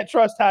can't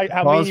trust how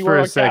mean you were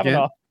on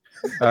Kavanaugh.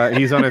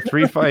 He's on a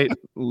 3-fight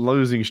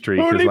losing streak.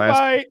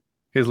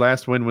 His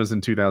last win was in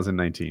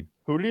 2019.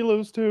 Who did he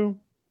lose to?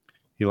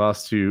 He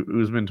lost to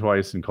Usman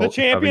twice and the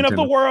champion of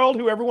the world,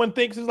 who everyone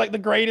thinks is the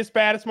greatest,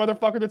 baddest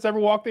motherfucker that's ever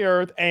walked the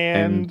earth,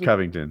 and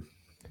Covington,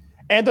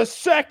 and the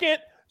second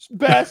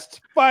best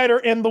fighter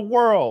in the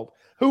world,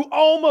 who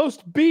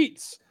almost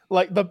beats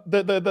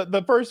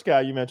the first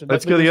guy you mentioned.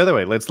 Let's go the other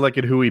way. Let's look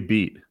at who he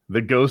beat: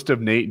 the ghost of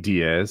Nate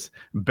Diaz,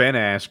 Ben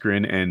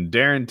Askren, and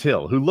Darren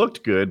Till, who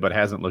looked good but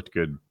hasn't looked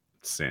good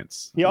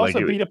since. He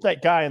also beat up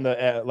that guy in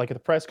the at the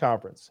press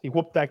conference. He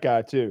whooped that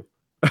guy too.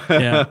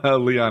 Yeah,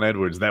 Leon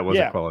Edwards. That was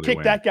a quality kicked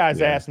win. That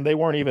guy's ass, and they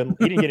weren't even.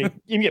 He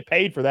didn't get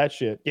paid for that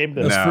shit. Gave him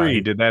the free.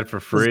 He did that for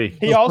free.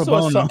 He also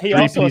assaulted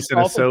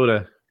a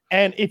soda.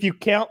 And if you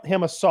count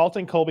him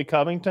assaulting Colby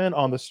Covington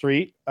on the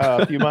street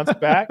a few months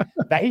back,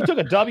 that he took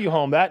a W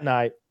home that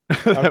night.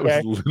 That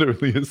was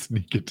literally a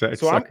sneak attack.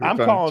 So I'm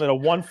calling it a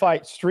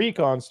 1-fight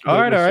streak on.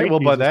 All right. Well,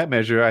 by that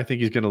measure, I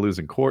think he's going to lose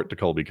in court to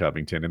Colby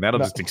Covington, and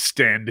that'll just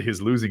extend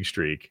his losing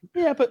streak.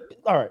 Yeah, but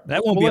all right,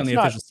 that won't be on the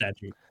official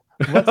statute.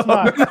 Let's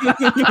not.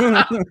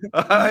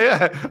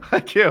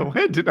 I can't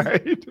win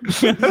tonight.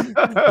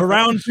 A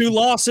round 2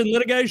 loss in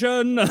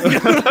litigation.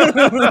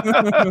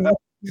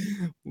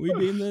 We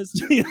mean this.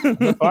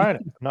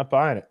 I'm not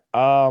buying it.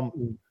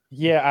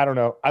 Yeah, I don't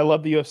know. I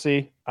love the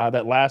UFC.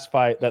 That last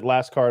fight, that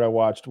last card I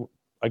watched,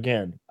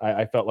 again,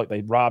 I felt like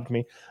they robbed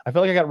me. I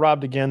felt like I got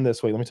robbed again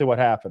this week. Let me tell you what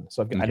happened.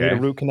 So I need a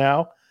root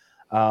canal,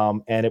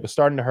 and it was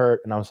starting to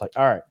hurt. And I was like,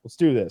 all right, let's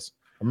do this.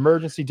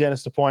 Emergency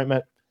dentist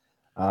appointment.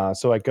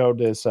 So I go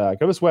to this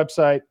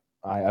website.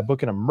 I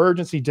book an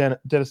emergency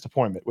dentist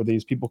appointment with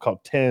these people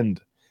called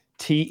Tend,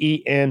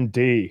 TEND,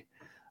 in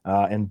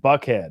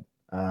Buckhead,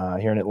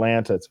 here in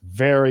Atlanta. It's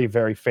very,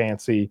 very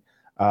fancy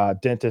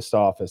dentist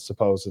office,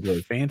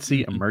 supposedly.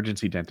 Fancy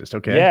emergency dentist.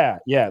 Okay. Yeah.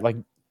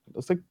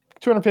 It's like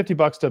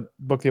 $250 to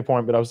book the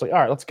appointment. But I was like, all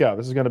right, let's go.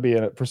 This is going to be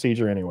a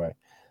procedure anyway.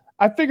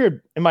 I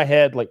figured in my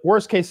head,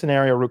 worst case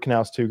scenario, root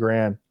canal's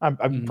 $2,000.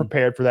 I'm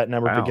prepared for that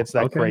number if it gets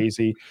that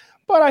crazy.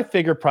 But I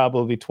figure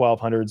probably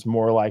 1,200 is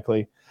more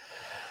likely.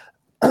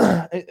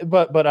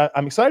 But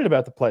I'm excited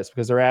about the place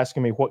because they're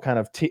asking me what kind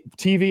of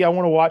TV I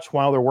want to watch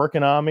while they're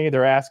working on me.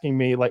 They're asking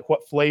me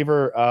what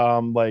flavor,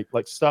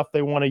 like stuff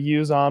they want to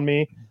use on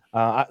me.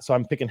 So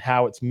I'm picking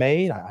how it's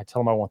made. I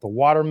tell them I want the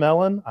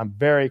watermelon. I'm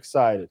very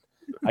excited.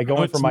 I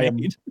go in for my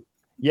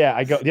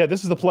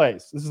this is the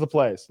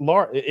place.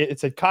 Laura, it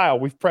said, Kyle,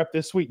 we've prepped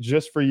this suite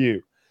just for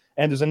you.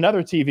 And there's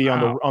another TV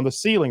on the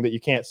ceiling that you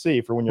can't see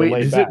for when you're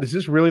laid back. Is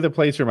this really the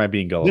place, or am I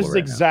being gullible? This is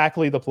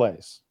exactly the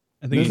place.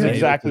 This is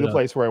exactly the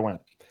place where I went.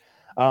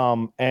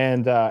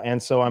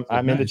 And so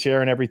I'm in the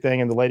chair and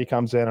everything, and the lady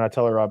comes in, and I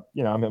tell her,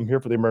 I'm here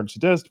for the emergency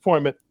dentist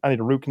appointment. I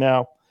need a root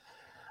canal.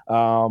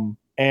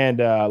 And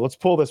let's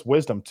pull this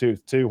wisdom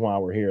tooth too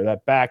while we're here.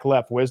 That back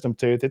left wisdom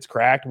tooth, it's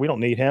cracked. We don't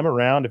need him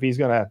around if he's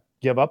gonna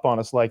give up on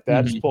us like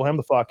that. Just pull him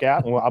the fuck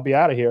out, and I'll be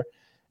out of here.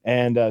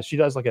 And she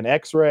does an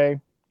X-ray,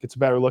 gets a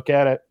better look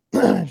at it.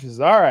 She says,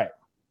 all right,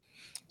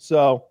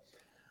 so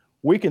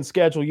we can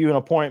schedule you an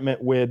appointment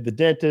with the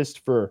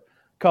dentist for a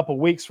couple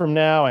weeks from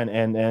now,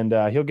 and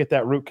he'll get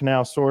that root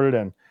canal sorted.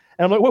 And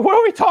I'm like, what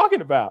are we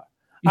talking about?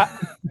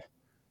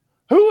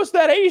 Who was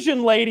that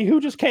Asian lady who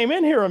just came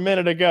in here a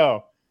minute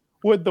ago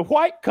with the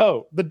white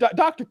coat? The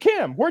Dr.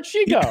 Kim, where'd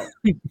she go?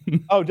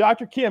 Oh,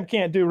 Dr. Kim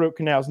can't do root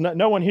canals.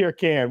 No one here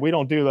can. We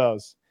don't do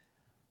those.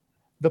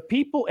 The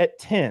people at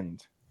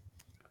Tend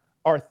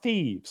are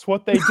thieves.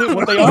 What they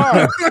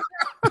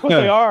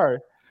are.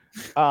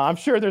 I'm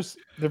sure there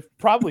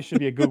probably should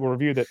be a Google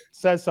review that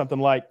says something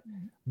like,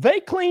 they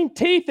clean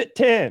teeth at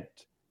Tend.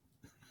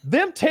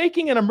 them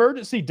taking an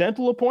emergency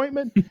dental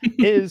appointment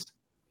is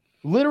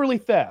literally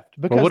theft.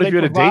 Because what if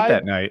you had a date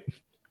that night?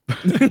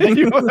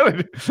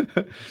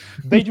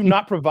 They do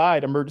not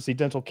provide emergency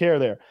dental care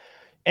there.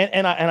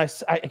 And I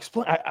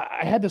explained.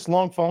 I had this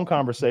long phone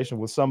conversation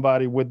with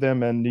somebody with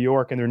them in New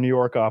York in their New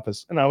York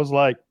office, and I was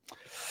like,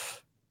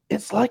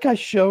 "It's like I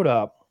showed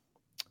up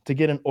to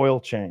get an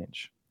oil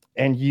change,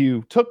 and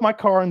you took my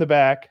car in the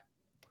back.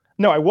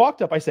 No, I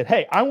walked up. I said,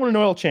 "Hey, I want an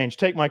oil change.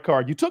 Take my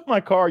car." You took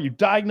my car. You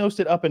diagnosed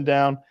it up and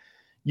down.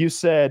 You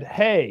said,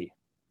 "Hey,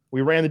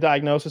 we ran the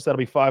diagnosis. That'll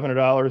be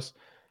 $500.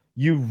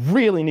 You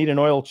really need an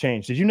oil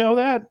change. Did you know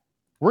that?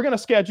 We're going to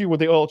schedule you with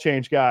the oil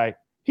change guy.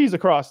 He's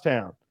across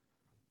town."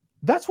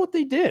 That's what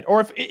they did. Or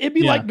if it'd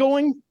be like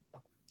going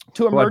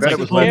to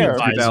emergency care.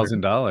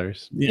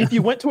 $2,000. If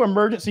you went to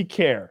emergency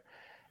care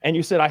and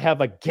you said, "I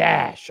have a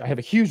gash, I have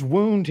a huge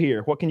wound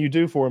here. What can you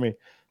do for me?"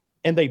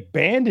 And they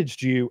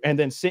bandaged you and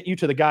then sent you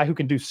to the guy who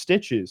can do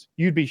stitches,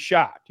 you'd be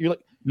shocked. You're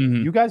like,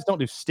 "You guys don't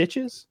do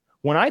stitches?"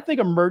 When I think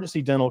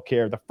emergency dental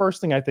care, the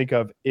first thing I think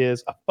of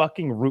is a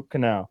fucking root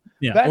canal.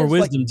 Yeah, that or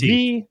wisdom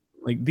teeth.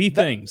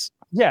 Things.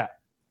 Yeah.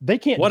 They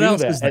can't what do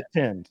else that is that? at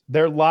Tend.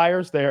 They're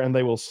liars there, and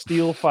they will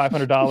steal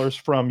 $500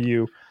 from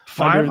you.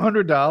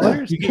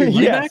 $500? You get your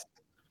money back?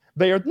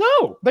 They are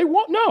they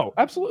won't. No,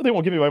 absolutely, they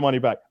won't give me my money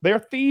back. They are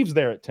thieves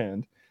there at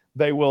Tend.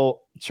 They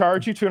will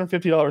charge you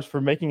 $250 for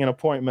making an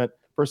appointment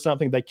for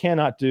something they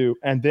cannot do,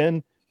 and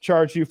then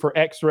charge you for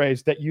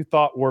X-rays that you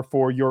thought were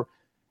for your.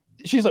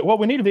 She's like, "Well,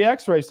 we needed the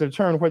X-rays to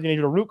determine whether you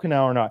needed a root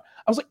canal or not."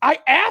 I was like, "I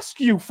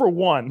asked you for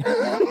one.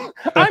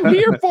 I'm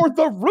here for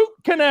the root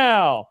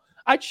canal."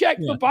 I checked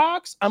the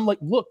box. I'm like,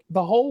 "Look,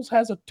 the holes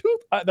has a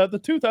tooth. The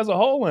tooth has a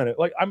hole in it."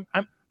 Like,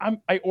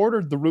 I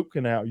ordered the root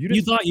canal.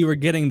 You thought you were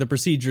getting the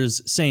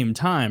procedures same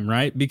time,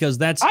 right?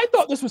 Because I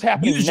thought this was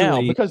happening usually,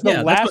 now. Because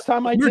the last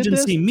time I did this,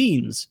 emergency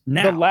means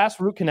now. The last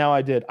root canal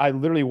I did, I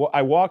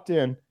walked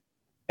in,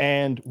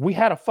 and we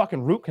had a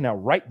fucking root canal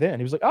right then.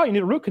 He was like, "Oh, you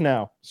need a root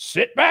canal?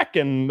 Sit back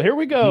and here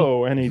we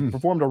go." And he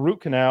performed a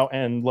root canal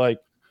and like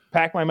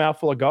packed my mouth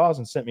full of gauze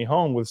and sent me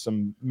home with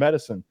some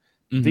medicine.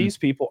 These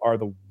people are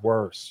the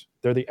worst.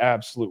 They're the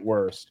absolute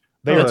worst.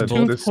 They are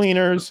tooth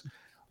cleaners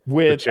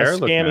with a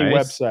scammy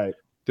website.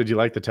 Did you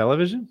like the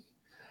television?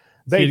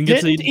 They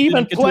didn't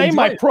even play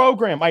my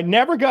program. I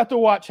never got to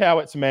watch how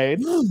it's made.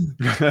 Did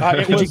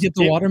you get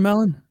the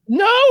watermelon?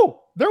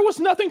 No, there was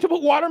nothing to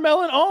put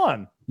watermelon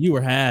on. You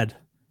were had.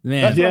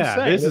 Man.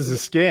 Yeah, this is a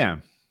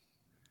scam.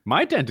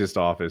 My dentist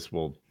office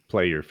will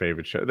play your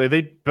favorite show.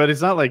 But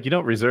it's not like you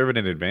don't reserve it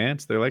in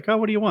advance. They're like, "Oh,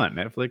 what do you want?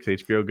 Netflix,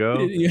 HBO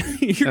Go?"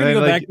 You're gonna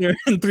go back there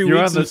in 3 weeks.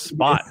 You're on the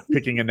spot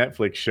picking a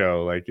Netflix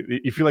show. Like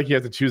you feel like you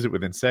have to choose it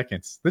within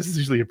seconds. This is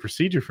usually a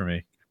procedure for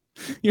me.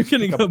 You're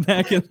gonna go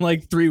back in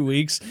like 3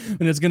 weeks,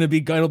 and it'll be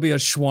a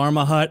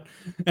shawarma hut.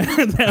 And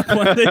at that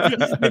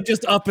point, they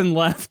just up and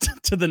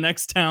left to the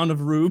next town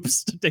of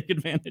Roops to take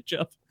advantage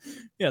of.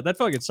 Yeah, that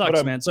fucking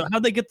sucks, man. So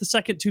how'd they get the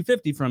second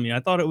 $250 from you? I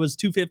thought it was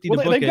 $250 to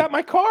book they it. got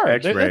my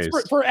card. X-rays.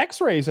 It's for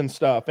X-rays and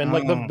stuff, and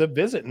like the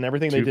visit and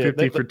everything they did.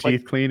 $250 for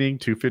teeth cleaning,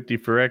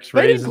 $250 for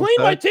X-rays. They didn't clean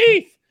my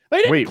teeth.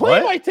 They didn't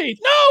clean my teeth.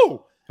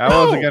 No. I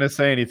wasn't going to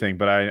say anything,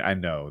 but I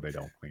know they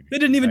don't clean. They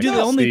didn't even do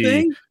the only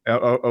thing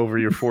over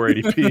your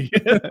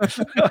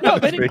 480p. No,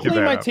 they didn't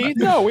clean my teeth.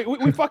 No,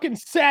 we fucking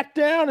sat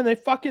down and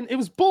it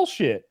was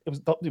bullshit.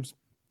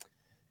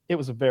 It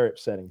was a very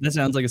upsetting. That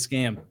sounds like a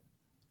scam.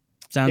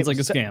 Sounds like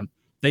a scam.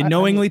 They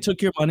knowingly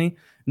took your money,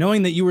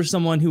 knowing that you were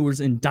someone who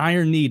was in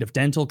dire need of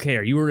dental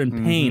care. You were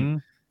in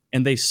pain,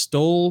 and they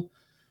stole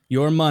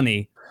your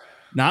money,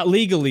 not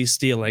legally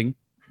stealing,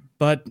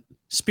 but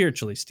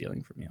spiritually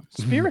stealing from you.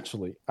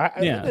 Spiritually.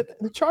 They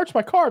charged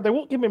my card. They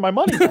won't give me my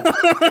money back.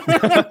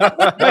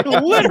 They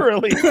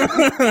literally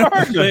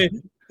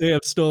they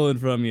have stolen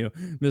from you,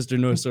 Mr.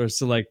 No Source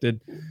Selected.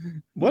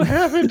 What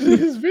happened to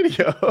his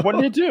video? What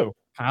did it do?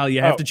 Kyle,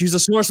 you have to choose a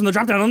source from the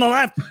drop down on the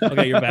left.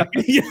 Okay, you're back.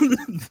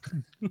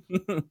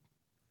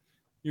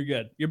 You're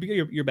good.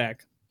 You're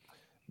back.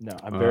 No,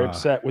 I'm very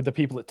upset with the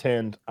people at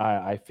Tend.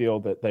 I feel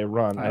that they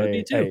run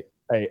a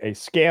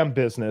scam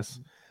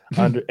business.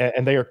 And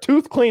they are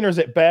tooth cleaners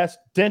at best.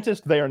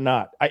 Dentist, they are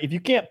not. If you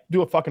can't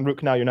do a fucking root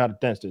canal, you're not a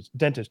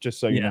dentist, just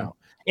so you know.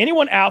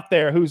 Anyone out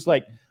there who's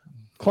like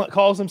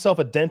calls himself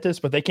a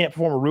dentist, but they can't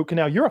perform a root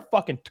canal, you're a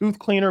fucking tooth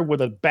cleaner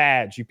with a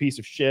badge, you piece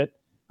of shit.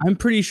 I'm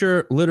pretty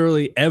sure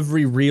literally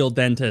every real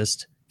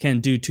dentist can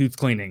do tooth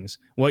cleanings.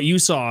 What you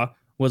saw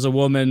was a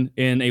woman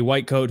in a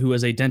white coat who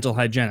was a dental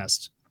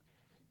hygienist.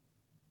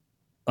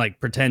 Like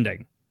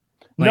pretending.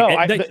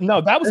 Like, no,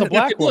 that was a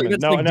black woman.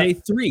 That's like day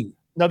 3.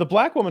 No, the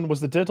black woman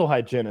was the dental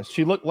hygienist.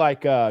 She looked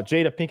like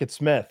Jada Pinkett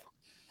Smith,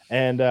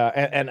 and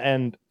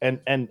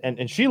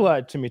she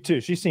lied to me too.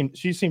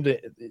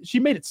 She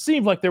made it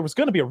seem like there was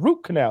going to be a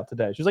root canal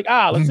today. She was like,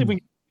 let's see if we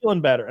can get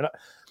feeling better. And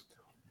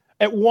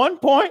at one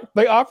point,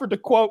 they offered to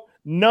quote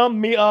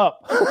numb me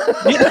up.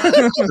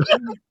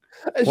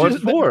 What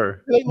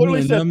for? They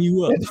literally said, numb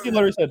you up. She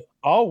literally said,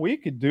 all we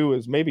could do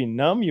is maybe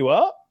numb you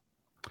up.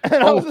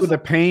 And for the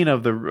pain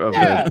of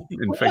the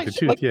infected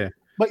tooth,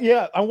 But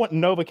yeah, I want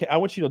Novocaine. I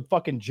want you to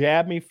fucking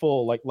jab me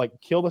full, like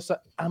kill the.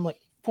 I'm like,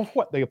 for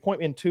what? The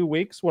appointment in 2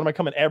 weeks? What am I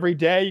coming every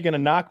day? You're gonna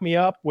knock me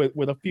up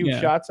with a few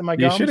shots in my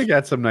gums? You should have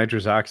got some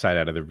nitrous oxide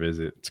out of their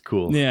visit. It's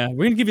cool. Yeah,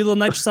 we're gonna give you a little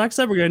nitrous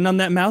oxide. We're gonna numb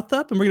that mouth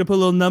up, and we're gonna put a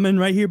little numbing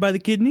right here by the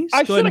kidneys.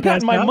 I should have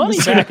gotten my money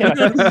back. I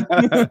should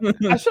have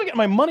gotten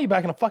my money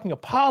back in a fucking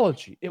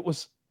apology. It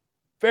was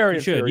very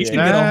infuriating. You should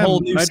get a whole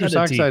new nitrous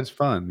oxide's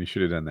fun. You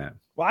should have done that.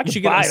 Well, I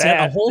should buy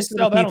that. A whole set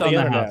of teeth on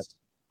the house.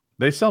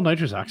 They sell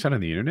nitrous oxide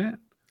on the internet?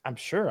 I'm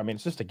sure. I mean,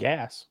 it's just a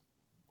gas.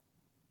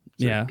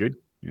 Good.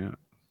 Yeah.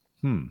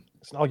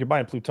 It's not like you're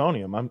buying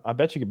plutonium. I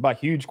bet you could buy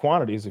huge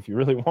quantities if you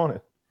really want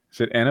it. Is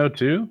it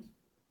NO2?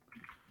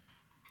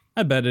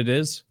 I bet it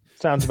is.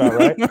 Sounds about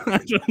right. I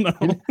don't know.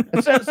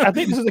 I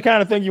think this is the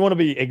kind of thing you want to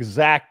be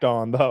exact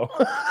on, though.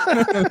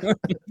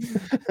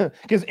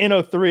 Because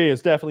NO3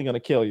 is definitely going to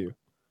kill you.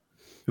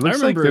 It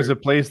looks like there's a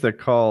place that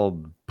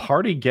called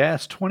Party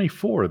Gas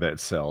 24 that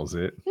sells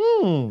it.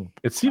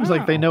 It seems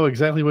like they know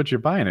exactly what you're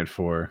buying it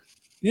for.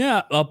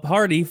 Yeah, a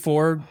party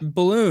for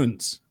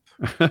balloons.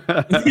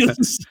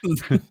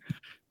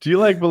 Do you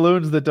like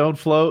balloons that don't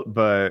float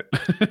but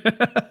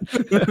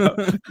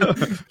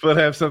but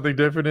have something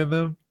different in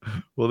them?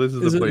 Well, this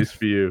is the place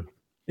for you.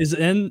 Is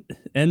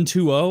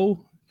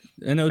N2O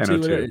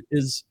NO2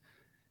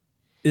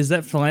 is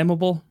that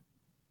flammable?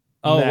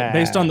 Oh,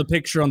 based on the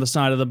picture on the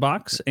side of the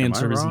box,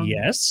 answer is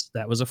yes.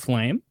 That was a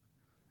flame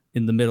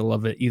in the middle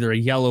of it, either a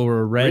yellow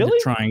or a red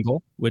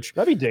triangle. Which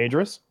that'd be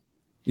dangerous.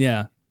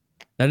 Yeah,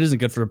 that isn't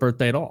good for a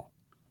birthday at all.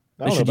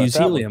 They should use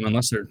helium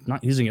unless they're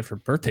not using it for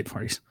birthday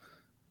parties.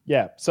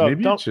 Yeah, so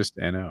maybe it's just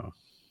NO.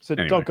 So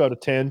don't go to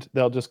Tind.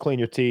 They'll just clean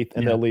your teeth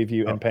and they'll leave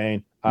you in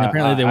pain. And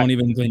apparently, they won't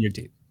even clean your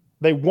teeth.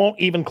 They won't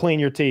even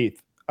clean your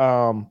teeth.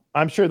 I'm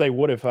sure they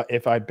would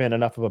if I'd been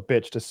enough of a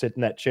bitch to sit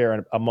in that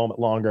chair a moment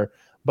longer.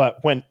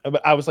 But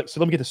I was like, so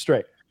let me get this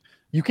straight.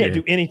 You can't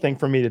do anything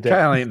for me today.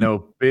 Kyle ain't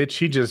no bitch.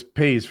 He just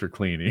pays for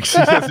cleaning.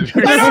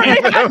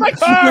 I have my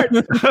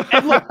card.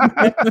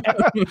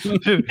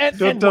 And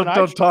look,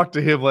 don't talk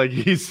to him like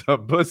he's a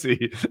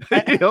pussy.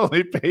 He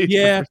only pays.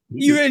 Yeah,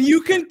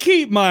 you can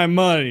keep my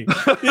money.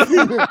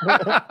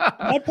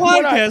 My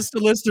podcast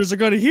listeners are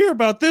going to hear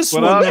about this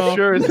one. I'm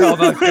sure as hell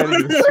not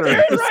getting this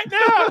right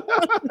now.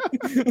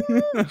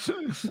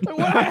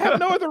 I have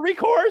no other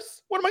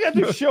recourse. What am I going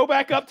to do? Show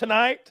back up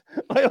tonight?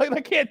 Like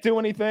I can't do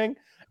anything.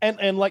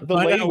 And like the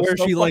lady where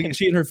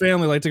she and her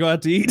family like to go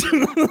out to eat.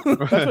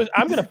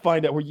 I'm gonna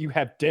find out where you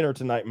have dinner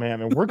tonight,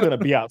 ma'am, and we're gonna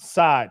be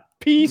outside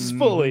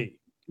peacefully.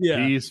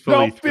 Peacefully.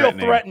 Don't feel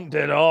threatened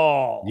at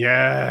all.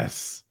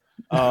 Yes.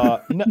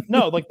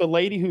 No, like the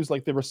lady who's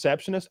like the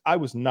receptionist. I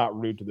was not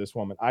rude to this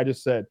woman. I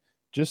just said,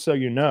 just so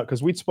you know,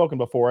 because we'd spoken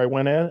before I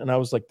went in, and I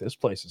was like, this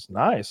place is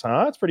nice,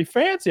 huh? It's pretty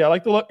fancy. I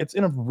like the look. It's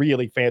in a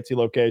really fancy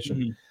location.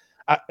 Mm-hmm.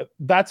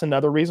 That's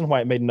another reason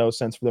why it made no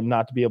sense for them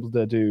not to be able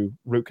to do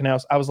root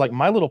canals. I was like,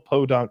 my little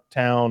podunk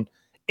town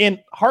in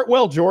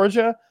Hartwell,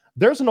 Georgia,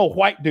 there's an old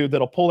white dude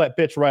that'll pull that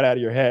bitch right out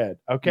of your head.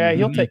 Okay. Mm-hmm.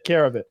 He'll take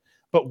care of it.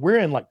 But we're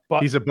in like,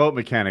 he's a boat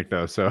mechanic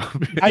though. So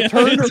I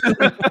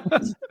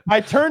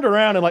turned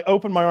around and like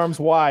opened my arms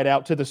wide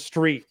out to the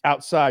street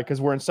outside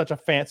because we're in such a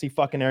fancy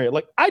fucking area.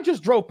 Like I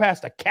just drove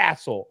past a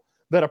castle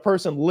that a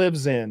person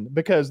lives in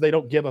because they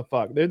don't give a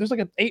fuck. There's like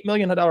an $8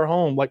 million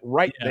home like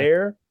right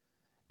there.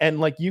 And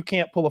like you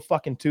can't pull a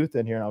fucking tooth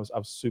in here, and I was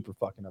super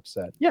fucking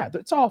upset. Yeah,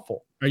 it's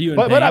awful. Are you?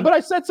 But I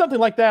said something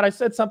like that. I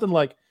said something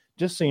like,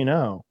 "Just so you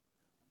know,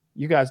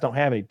 you guys don't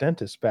have any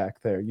dentists back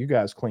there. You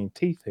guys clean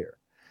teeth here."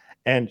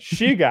 And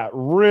she got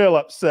real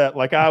upset,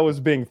 like I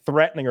was being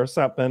threatening or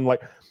something.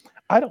 Like,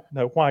 I don't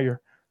know why you're.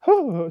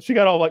 She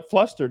got all like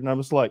flustered, and I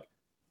was like,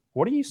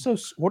 "What are you so?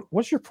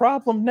 What's your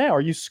problem now?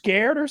 Are you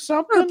scared or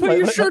something?" Put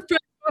your shirt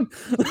back.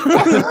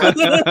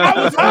 I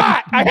was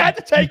hot. I had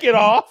to take it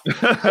off.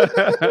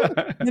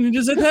 And it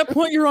is at that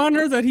point, Your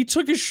Honor, that he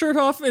took his shirt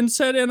off and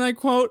said, and I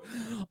quote,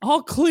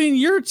 "I'll clean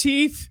your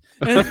teeth,"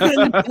 and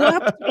then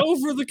clapped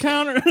over the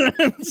counter.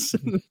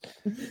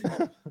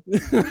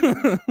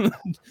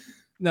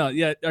 No,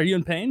 yeah. Are you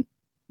in pain?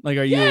 Like,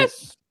 are you?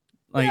 Yes.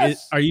 Like,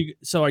 yes. Are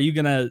you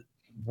gonna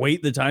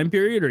wait the time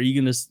period, or are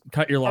you gonna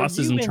cut your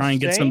losses and try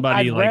and get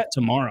somebody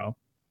tomorrow?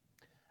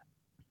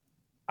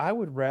 I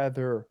would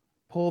rather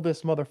pull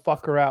this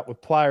motherfucker out with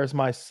pliers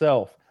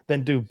myself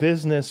than do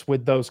business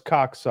with those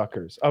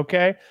cocksuckers.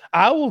 Okay,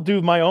 I will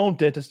do my own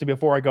dentistry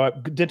before I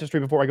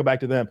go back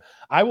to them.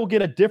 I will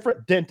get a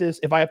different dentist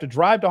if I have to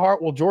drive to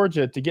Hartwell,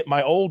 Georgia, to get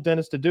my old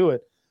dentist to do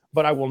it.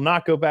 But I will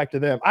not go back to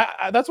them.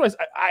 That's what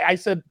I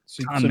said.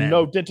 So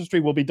no dentistry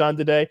will be done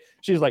today.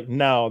 She's like,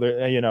 no,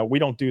 we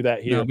don't do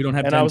that here. No, we don't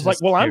have. And I was like,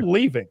 well, I'm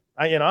leaving.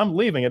 I'm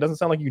leaving. It doesn't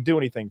sound like you can do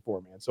anything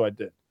for me, and so I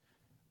did.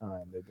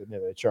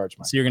 They charged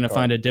me. So you're going to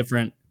find a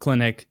different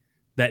clinic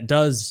that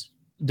does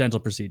dental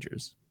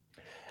procedures.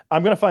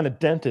 I'm going to find a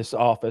dentist's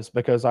office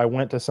because I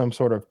went to some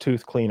sort of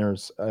tooth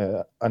cleaners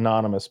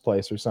anonymous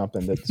place or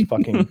something that's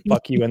fucking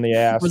fuck you in the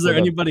ass. Was there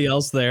anybody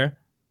else there?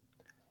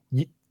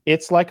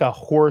 It's like a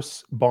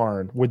horse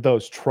barn with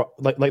those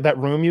like that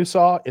room you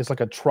saw is like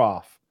a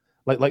trough.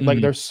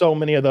 Like there's so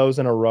many of those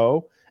in a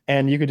row,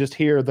 and you could just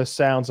hear the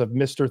sounds of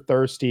Mr.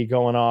 Thirsty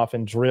going off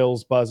and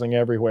drills buzzing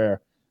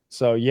everywhere.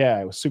 So yeah,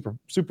 it was super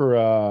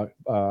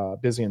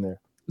busy in there.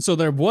 So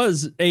there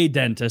was a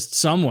dentist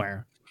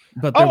somewhere,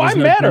 but there was I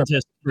no met her.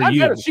 dentist for I you.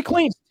 met her. She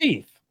cleans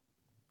teeth.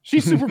 She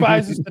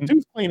supervises the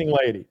tooth cleaning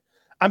lady.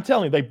 I'm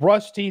telling you, they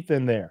brush teeth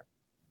in there.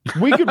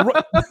 We could,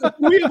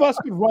 three of us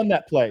could run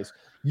that place.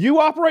 You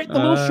operate the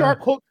little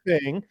shark hook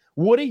thing.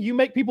 Woody, you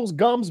make people's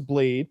gums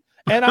bleed,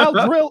 and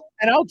I'll drill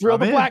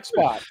the black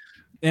spot.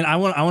 And I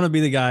want to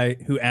be the guy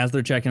who, as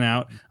they're checking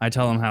out, I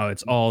tell them how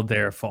it's all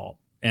their fault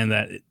and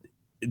that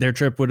their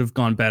trip would have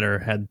gone better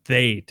had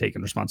they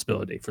taken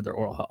responsibility for their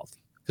oral health.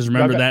 Because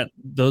remember that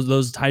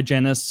those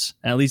hygienists,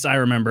 at least I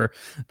remember,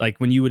 like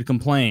when you would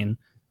complain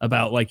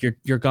about like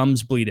your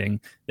gums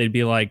bleeding, they'd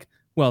be like,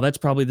 well, that's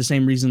probably the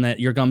same reason that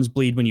your gums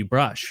bleed when you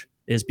brush,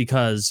 is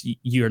because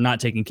you're not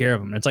taking care of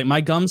them. It's like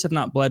my gums have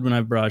not bled when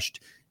I've brushed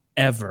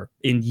ever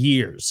in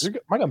years.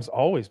 My gums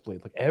always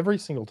bleed, like every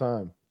single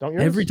time. Don't you?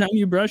 Every time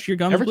you brush, your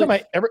gums every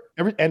bleed?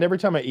 Every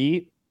time I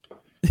eat.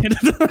 I'm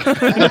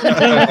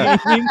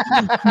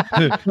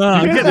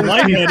getting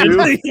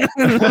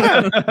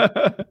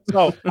lightheaded.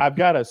 So I've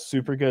got a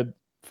super good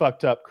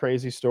fucked up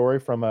crazy story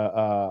from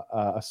a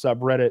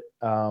subreddit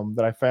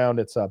that I found.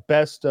 It's a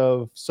best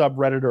of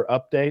subredditor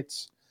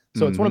updates.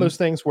 So it's one of those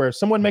things where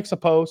someone makes a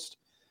post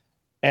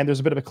and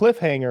there's a bit of a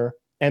cliffhanger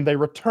and they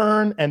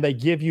return and they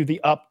give you the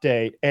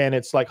update and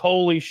it's like,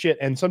 holy shit.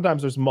 And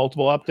sometimes there's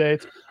multiple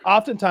updates.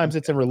 Oftentimes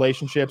it's in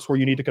relationships where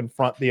you need to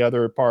confront the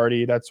other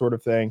party, that sort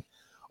of thing,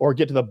 or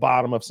get to the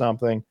bottom of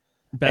something.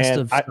 Best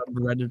of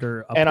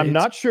subredditor updates. And I'm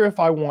not sure if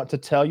I want to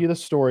tell you the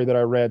story that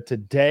I read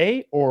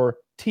today or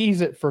tease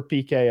it for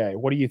PKA.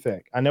 What do you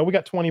think? I know we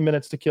got 20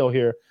 minutes to kill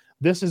here.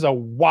 This is a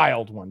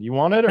wild one. You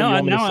want it, or now, you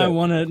want me to say I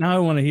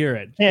want to hear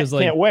it.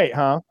 Can't wait,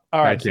 huh?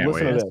 All right, so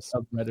listen to this.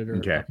 Subredditor.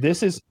 Okay.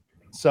 This is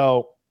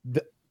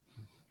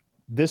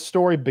this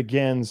story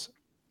begins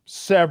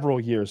several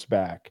years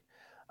back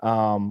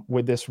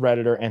with this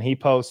Redditor, and he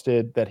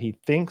posted that he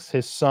thinks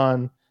his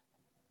son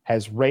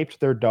has raped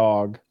their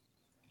dog.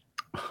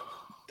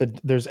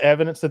 There's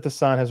evidence that the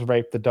son has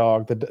raped the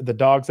dog. The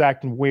dog's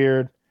acting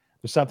weird.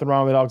 There's something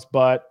wrong with the dog's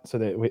butt. So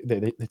they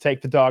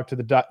take the dog to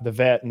the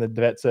vet, and the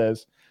vet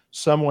says,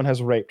 someone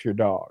has raped your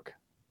dog.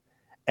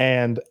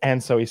 And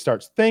so he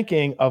starts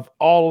thinking of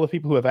all of the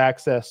people who have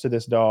access to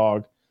this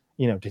dog.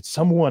 You know, did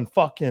someone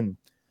fucking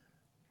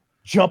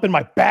jump in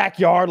my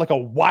backyard like a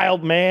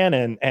wild man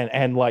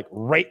and like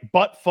rape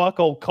butt fuck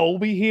old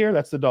Colby here?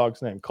 That's the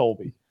dog's name,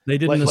 Colby. They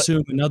didn't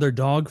assume another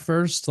dog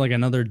first, like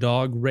another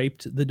dog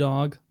raped the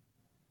dog?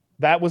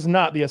 That was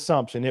not the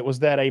assumption. It was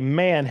that a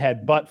man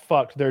had butt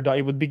fucked their dog.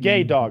 It would be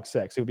gay dog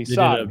sex. It would be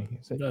sodomy.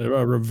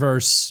 A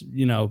reverse,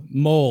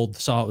 mold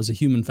saw it was a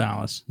human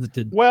phallus. That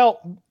did.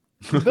 Well,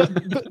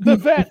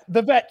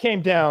 the vet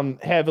came down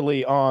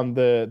heavily on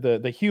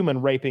the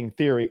human raping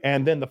theory,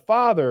 and then the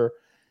father,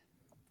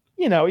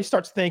 he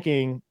starts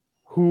thinking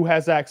who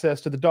has access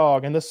to the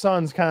dog, and the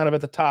son's kind of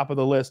at the top of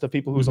the list of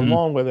people who's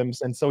along with him,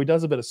 and so he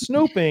does a bit of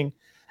snooping,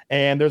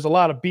 and there's a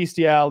lot of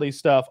bestiality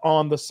stuff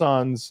on the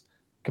son's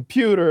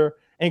computer,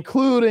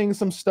 including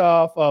some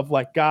stuff of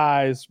like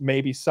guys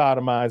maybe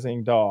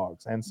sodomizing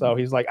dogs. And so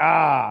he's like,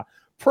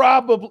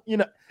 probably,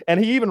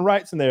 and he even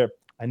writes in there,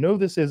 I know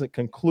this isn't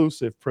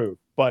conclusive proof,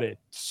 but it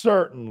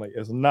certainly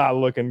is not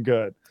looking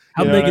good.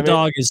 How big a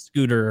dog is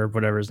Scooter or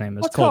whatever his name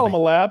is? Let's call him a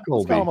lab.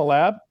 Let's call him a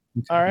lab.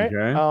 All right.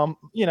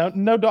 Okay.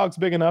 No dog's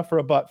big enough for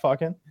a butt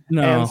fucking.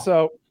 No. And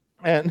so,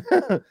 and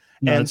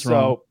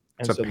so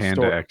it's a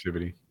panda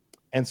activity.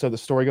 And so the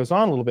story goes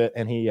on a little bit,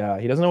 and he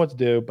doesn't know what to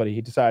do, but he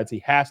decides he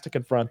has to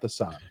confront the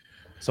son.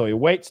 So he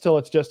waits till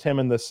it's just him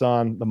and the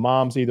son. The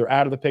mom's either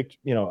out of the picture,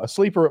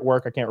 asleep or at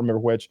work. I can't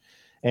remember which.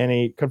 And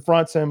he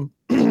confronts him.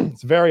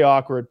 It's very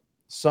awkward.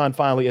 Son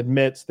finally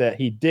admits that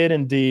he did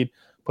indeed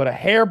put a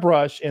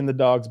hairbrush in the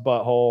dog's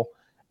butthole,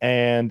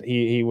 and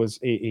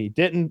he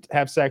didn't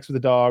have sex with the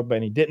dog,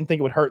 but he didn't think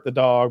it would hurt the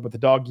dog, but the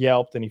dog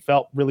yelped, and he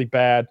felt really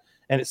bad.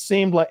 And it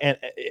seemed like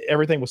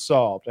everything was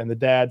solved. And the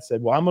dad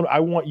said, well, I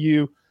want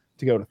you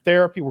to go to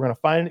therapy. We're going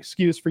to find an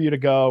excuse for you to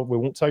go. We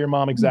won't tell your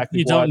mom exactly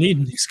you don't need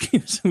an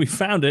excuse. We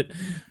found it.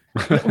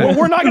 Well,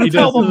 we're not going to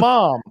tell the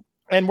mom,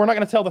 and we're not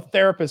going to tell the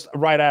therapist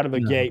right out of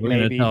the gate,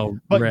 maybe.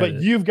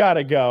 But you've got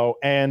to go,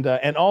 and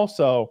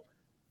also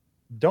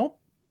don't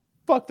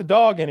fuck the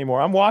dog anymore.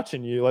 I'm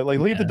watching you. Like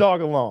leave the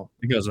dog alone.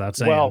 It goes without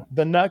saying. Well,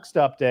 the next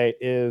update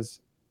is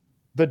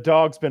the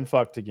dog's been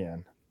fucked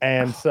again,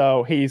 and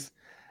so he's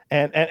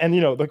and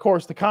of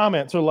course the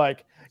comments are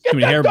like, get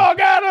that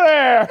dog out of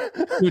there.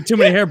 Too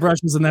many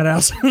hairbrushes in that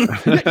house.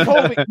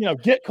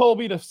 Get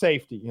Colby to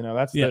safety.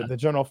 That's the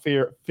general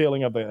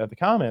feeling of the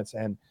comments.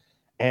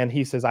 And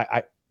he says,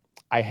 I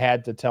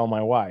had to tell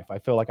my wife. I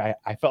felt like I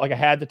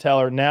had to tell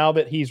her. Now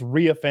that he's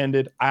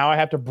reoffended, I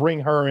have to bring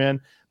her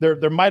in.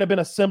 There might have been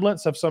a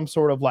semblance of some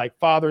sort of like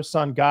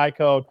father-son guy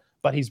code,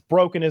 but he's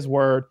broken his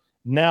word.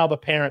 Now the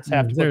parents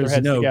have to put their heads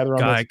together on this. There's no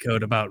guy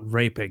code about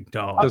raping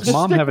dogs. Does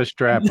mom have a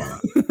strap on?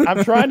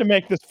 I'm trying to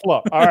make this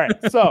flow. All right,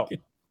 so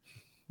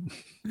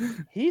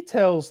he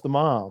tells the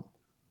mom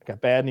I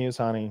got bad news,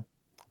 honey.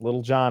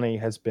 Little Johnny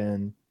has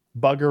been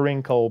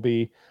buggering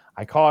Colby.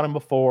 I caught him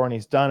before and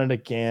he's done it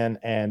again.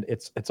 And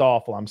it's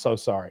awful. I'm so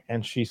sorry.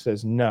 And she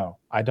says, no,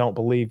 I don't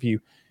believe you.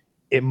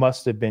 It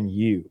must have been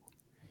you.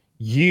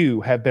 You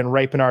have been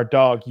raping our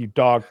dog, you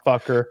dog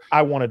fucker.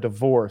 I want a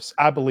divorce.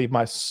 I believe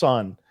my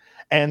son.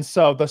 And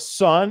so the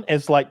son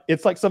is like,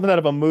 it's like something out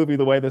of a movie,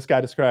 the way this guy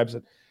describes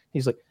it.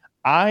 He's like,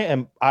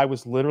 I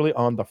was literally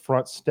on the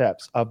front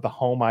steps of the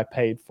home I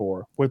paid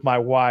for with my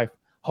wife,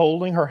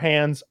 holding her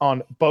hands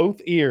on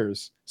both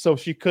ears so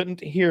she couldn't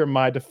hear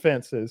my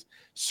defenses,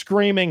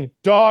 screaming,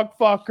 dog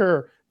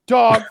fucker,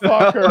 so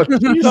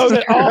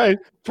that all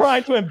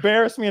trying to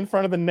embarrass me in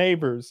front of the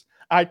neighbors.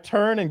 I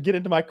turn and get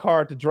into my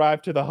car to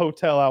drive to the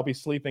hotel I'll be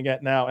sleeping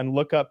at now and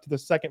look up to the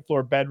second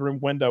floor bedroom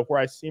window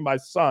where I see my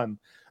son,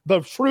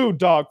 the true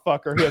dog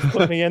fucker who has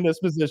put me in this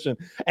position.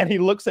 And he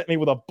looks at me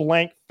with a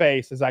blank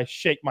face as I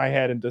shake my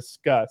head in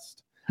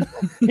disgust.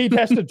 He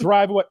has to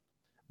drive away.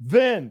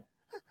 Then,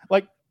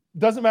 like,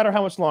 doesn't matter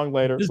how much long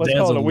later, let's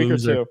call it a week or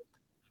two.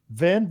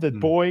 Then the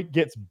boy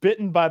gets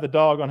bitten by the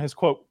dog on his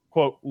quote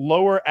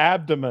lower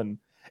abdomen.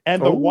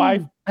 And the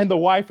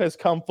wife has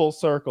come full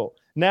circle.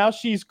 Now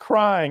she's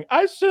crying.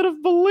 I should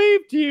have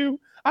believed you.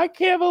 I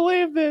can't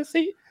believe this.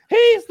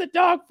 He's the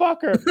dog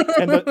fucker.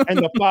 And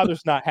the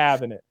father's not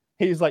having it.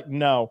 He's like,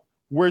 no,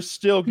 we're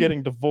still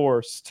getting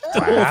divorced.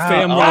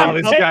 Wow.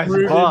 This guy's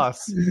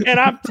boss. And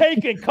I'm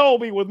taking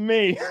Colby with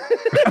me.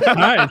 All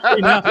right.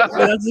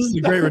 This is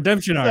a great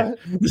redemption arc.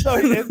 So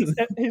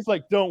he's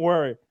like, don't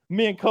worry.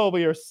 Me and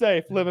Colby are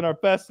safe, living our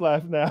best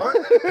life now.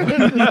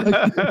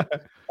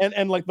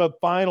 and like the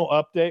final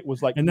update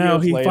was like, and now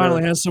he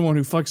finally has someone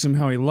who fucks him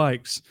how he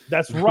likes.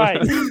 That's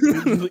right.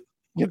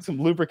 Get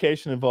some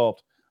lubrication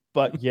involved.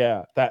 But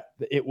yeah,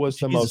 it was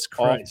the most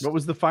awful. What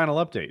was the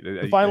final update?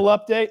 The final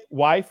update: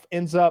 wife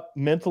ends up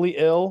mentally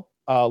ill,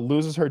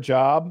 loses her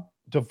job,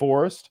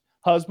 divorced.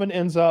 Husband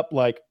ends up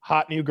like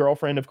hot new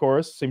girlfriend, of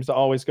course, seems to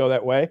always go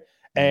that way.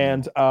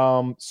 And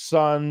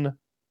son,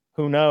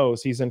 who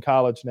knows? He's in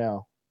college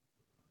now.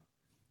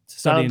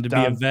 Studying to be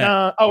a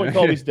vet. Oh, and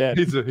Colby's dead.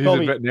 He's a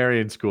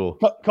veterinarian school.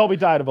 Colby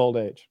died of old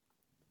age.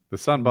 The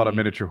son bought a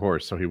miniature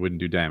horse so he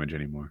wouldn't do damage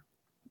anymore.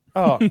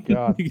 Oh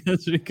God!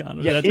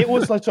 It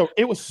was such a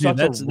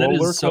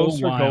roller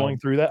coaster going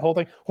through that whole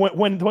thing.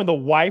 When the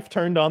wife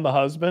turned on the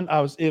husband,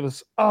 it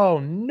was oh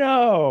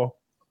no.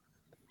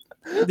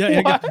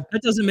 That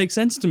doesn't make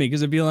sense to me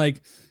because it'd be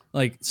like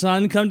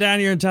son, come down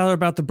here and tell her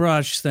about the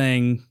brush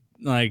thing.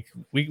 Like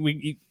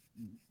we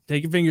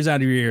take your fingers out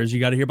of your ears. You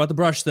got to hear about the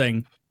brush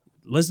thing.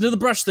 Listen to the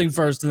brush thing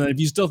first, and then if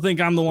you still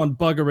think I'm the one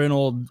buggering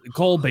old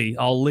Colby,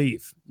 I'll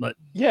leave. But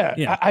I'd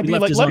be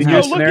like, let's go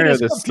look at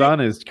this. The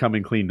son is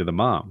coming clean to the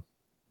mom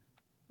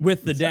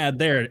with the dad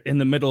there in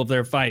the middle of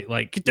their fight.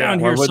 Like, get down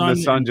here, son. Wouldn't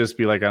the son just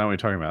be like, I don't know what you're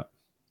talking about?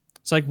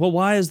 It's like, well,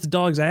 why is the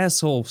dog's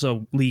asshole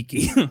so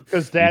leaky?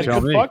 Because dad's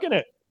been fucking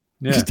it.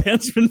 Yeah,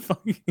 dad's been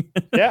fucking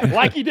it. Yeah,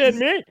 like he did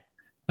me.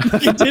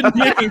 He did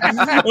me.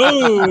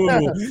 Ooh.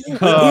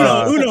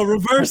 Uno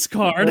reverse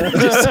card. How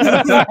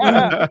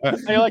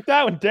you like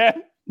that one,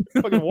 Dad?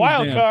 Fucking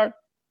wild card.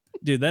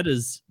 Dude, that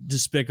is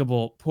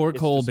despicable. Poor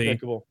Colby.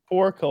 Despicable.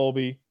 Poor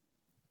Colby.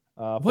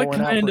 What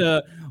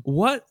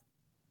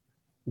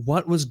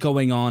was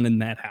going on in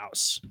that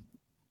house?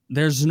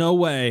 There's no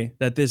way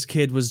that this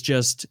kid was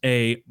just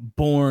a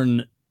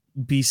born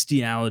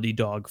bestiality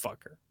dog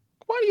fucker.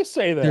 Why do you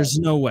say that? There's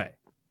no way.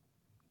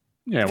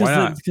 Yeah, why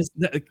not? Because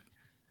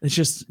it's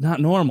just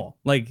not normal.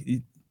 Like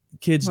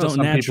kids don't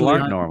naturally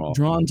aren't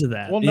drawn to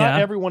that. Well,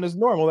 not everyone is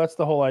normal. That's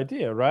the whole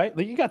idea, right?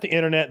 Like, you got the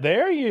internet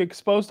there. You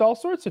exposed to all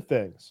sorts of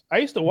things. I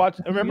used to watch.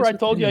 Remember, I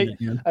told you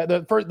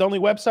the only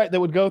website that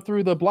would go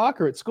through the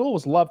blocker at school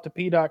was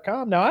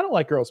lovetopee.com. Now, I don't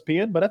like girls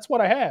peeing, but that's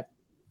what I had.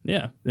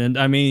 Yeah, and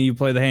I mean, you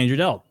play the hand you're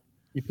dealt.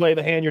 You play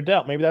the hand you're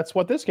dealt. Maybe that's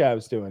what this guy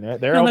was doing.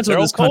 That's what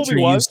this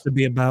country used to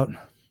be about.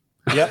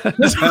 Yep. Dude,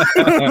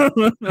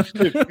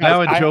 now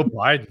in Joe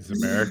Biden's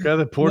America,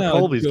 the poor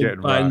Colby's getting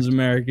Biden's rocked.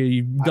 America,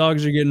 you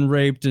dogs are getting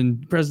raped,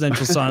 and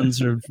presidential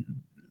sons are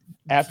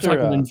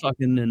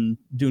fucking and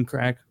doing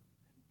crack.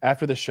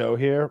 After the show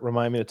here,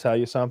 remind me to tell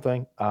you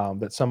something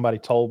that somebody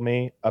told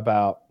me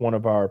about one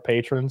of our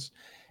patrons.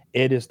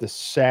 It is the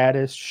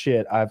saddest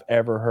shit I've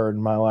ever heard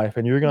in my life,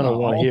 and you're gonna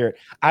want to hear it.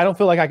 I don't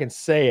feel like I can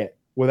say it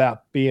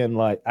without being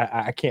like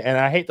I can't, and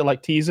I hate to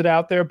like tease it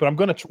out there, but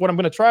what I'm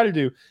gonna try to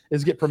do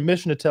is get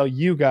permission to tell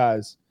you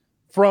guys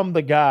from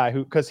the guy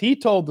because he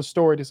told the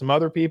story to some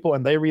other people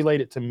and they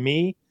relayed it to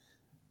me.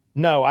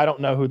 No, I don't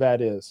know who that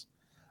is,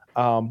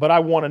 but I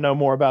want to know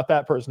more about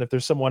that person. If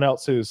there's someone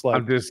else who's like,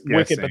 I'm just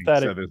wicked guessing,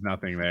 pathetic, so there's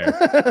nothing there.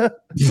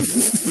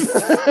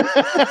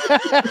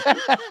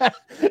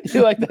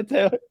 You like that,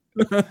 Taylor?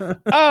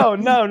 Oh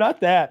no,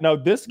 not that. No,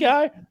 this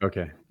guy.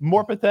 Okay,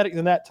 more pathetic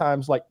than that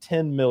times like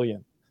 10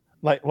 million.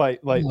 Like,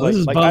 this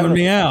is bumming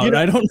me out.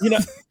 I don't.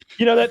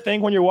 You know that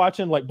thing when you're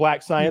watching like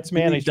Black Science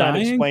Man, and he's trying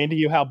to explain to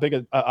you how big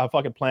a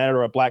fucking planet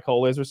or a black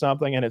hole is or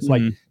something, and it's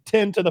like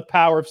 10 to the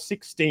power of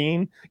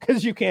 16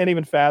 because you can't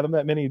even fathom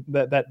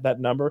that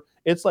number.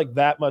 It's like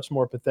that much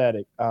more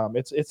pathetic.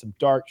 It's some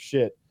dark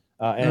shit.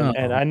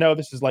 And I know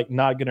this is like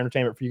not good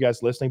entertainment for you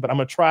guys listening, but I'm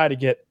gonna try to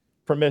get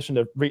permission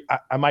to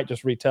I might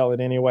just retell it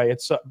anyway.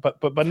 It's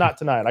but not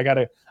tonight. I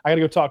gotta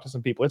go talk to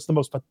some people. It's the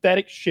most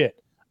pathetic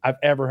shit I've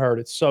ever heard.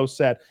 It's so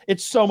sad.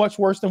 It's so much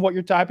worse than what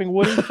you're typing,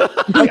 Woody.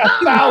 Like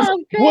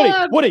 1,000.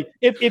 Woody.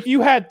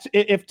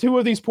 If two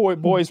of these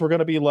boys were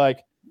gonna be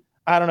like,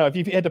 I don't know, if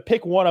you had to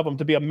pick one of them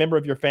to be a member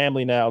of your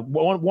family now,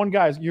 one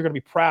guy's, you're going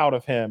to be proud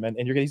of him and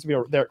you're going to be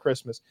there at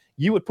Christmas.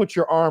 You would put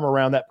your arm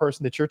around that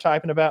person that you're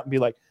typing about and be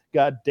like,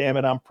 God damn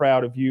it, I'm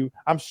proud of you.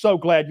 I'm so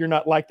glad you're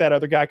not like that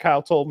other guy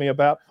Kyle told me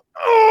about.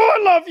 Oh,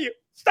 I love you.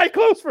 Stay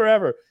close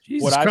forever.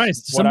 Jesus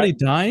Christ. Somebody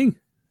dying?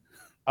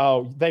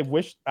 Oh, they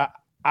wish.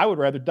 I would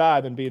rather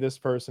die than be this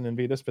person and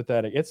be this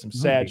pathetic. It's some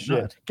sad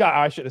shit. God,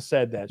 I should have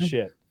said that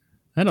shit.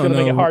 I don't know. It's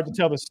going to make it hard to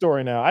tell the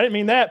story now. I didn't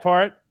mean that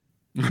part.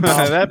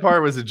 That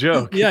part was a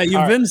joke. Yeah,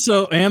 you've been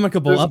so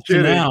amicable up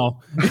to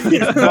now.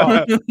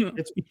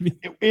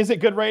 Is it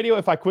good radio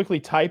if I quickly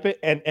type it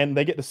and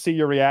they get to see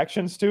your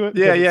reactions to it?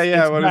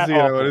 Yeah.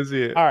 What is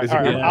it? All right.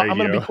 I'm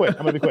going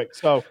to be quick.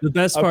 So the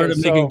best part of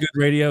making good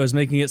radio is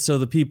making it so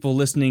the people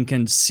listening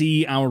can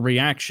see our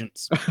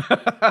reactions.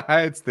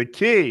 It's the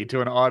key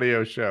to an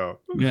audio show.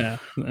 Yeah.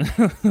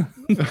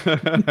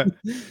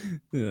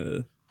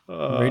 Radio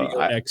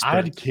expert.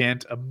 I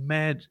can't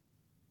imagine.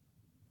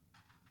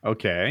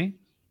 Okay.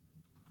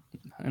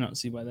 I don't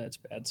see why that's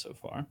bad so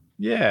far.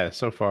 Yeah,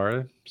 so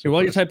far.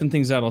 While you're typing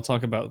things out, I'll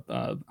talk about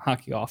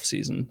hockey off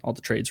season. All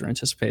the trades we're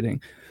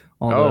anticipating.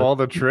 All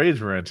the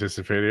trades we're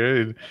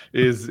anticipating.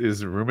 Is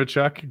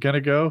Rumachuk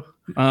gonna go?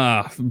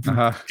 God,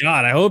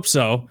 I hope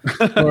so.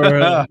 Or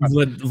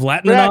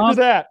Vlatinov. After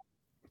that,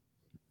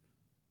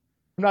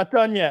 I'm not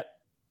done yet.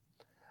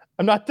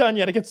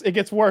 It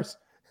gets worse.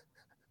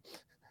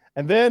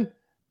 And then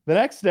the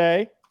next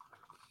day.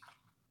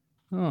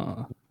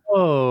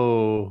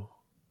 Oh.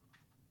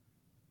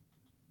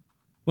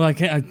 Well, I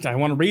can't. I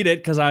want to read it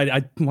because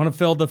I want to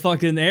fill the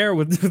fucking air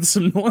with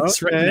some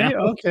noise right now.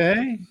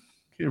 Okay.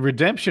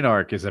 Redemption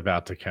arc is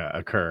about to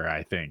occur,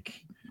 I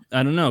think.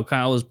 I don't know.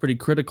 Kyle is pretty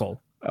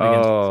critical.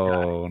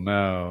 Oh,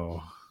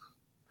 no.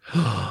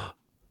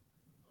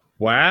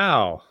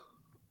 Wow.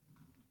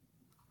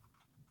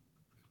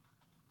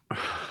 I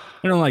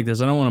don't like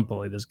this. I don't want to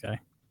bully this guy.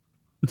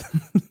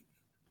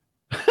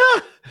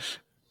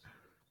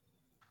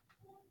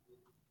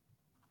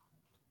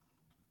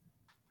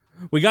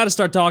 We got to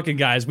start talking,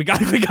 guys. We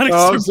got to.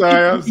 Oh, I'm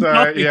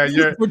sorry.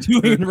 Yeah, we're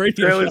doing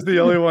radio. Taylor's the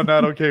only one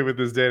not okay with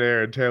this dead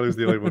air, and Taylor's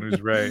the only one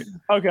who's right.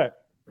 Okay,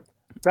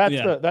 that's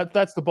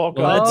the bulk.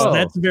 Well,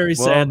 that's very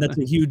sad. That's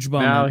a huge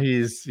bummer. Now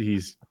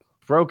he's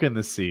broken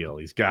the seal.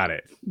 He's got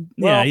it.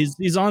 Yeah,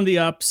 he's on the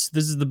ups.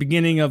 This is the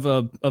beginning of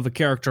a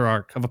character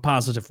arc, of a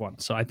positive one.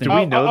 So I think. Do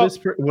we know this?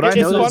 Would I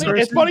know this person?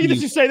 It's funny that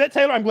you say that,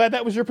 Taylor. I'm glad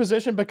that was your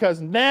position because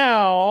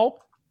now.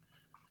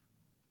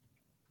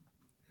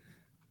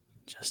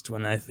 Just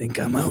when I think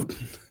I'm out.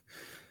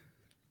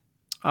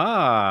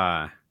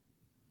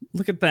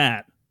 Look at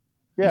that.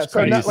 Yeah,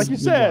 so now, like you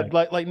said,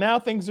 like now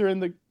things are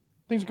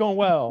going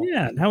well.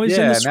 Yeah, now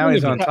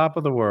he's on top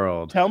of the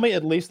world. Tell me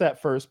at least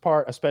that first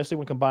part, especially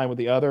when combined with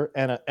the other,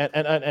 and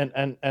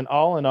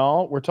all in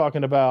all, we're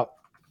talking about.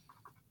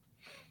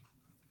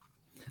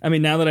 I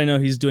mean, now that I know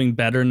he's doing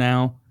better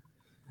now,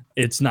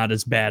 it's not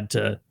as bad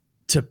to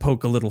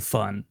poke a little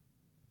fun.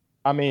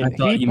 I mean, I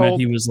thought you meant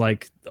he was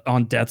like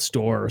on death's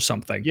door or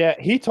something. Yeah,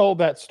 he told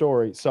that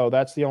story, so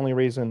that's the only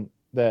reason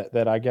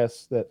that I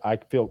guess that I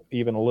feel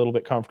even a little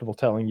bit comfortable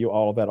telling you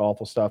all of that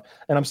awful stuff.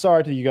 And I'm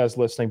sorry to you guys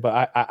listening,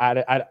 but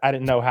I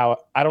didn't know how.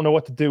 I don't know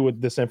what to do with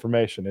this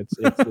information. It's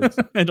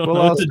I don't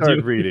know what to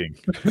do. Reading.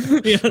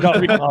 Don't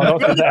do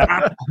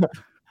that.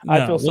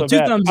 I feel so two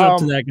bad. thumbs up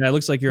to that guy.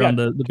 Looks like you're on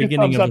the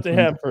beginning thumbs of up to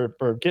him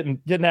for getting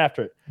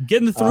after it,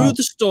 getting through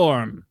the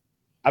storm.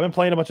 I've been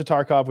playing a bunch of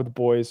Tarkov with the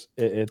boys.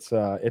 It's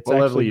what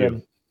actually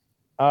been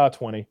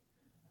 20.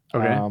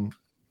 Okay.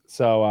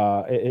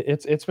 So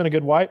it's been a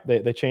good wipe.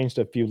 They changed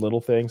a few little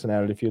things and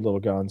added a few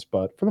little guns,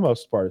 but for the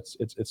most part,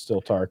 it's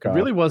still Tarkov. It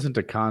really wasn't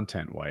a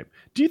content wipe.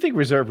 Do you think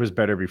Reserve was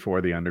better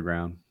before the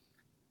Underground?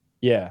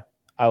 Yeah,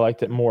 I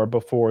liked it more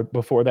before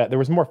that. There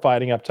was more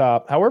fighting up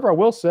top. However, I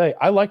will say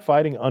I like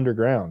fighting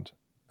underground.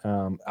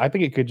 I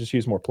think it could just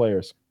use more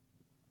players.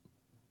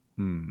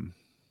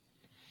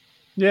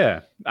 Yeah,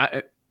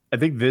 I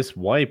think this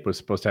wipe was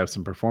supposed to have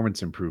some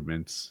performance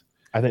improvements.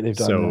 I think they've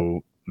done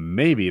so.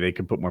 Maybe they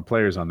could put more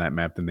players on that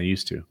map than they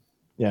used to.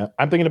 Yeah,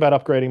 I'm thinking about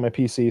upgrading my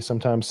PC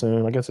sometime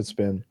soon. I guess it's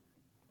been,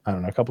 I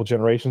don't know, a couple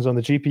generations on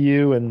the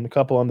GPU and a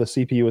couple on the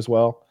CPU as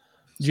well.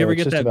 Did you ever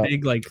get that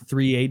big like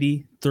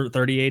 380,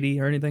 3080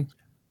 or anything?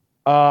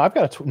 I've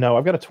got a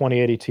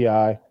 2080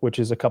 Ti, which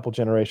is a couple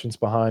generations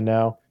behind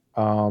now.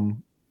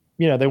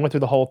 They went through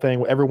the whole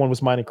thing. Everyone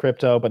was mining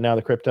crypto, but now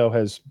the crypto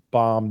has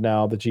bombed.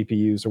 Now the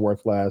GPUs are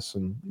worth less,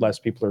 and less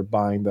people are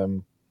buying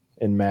them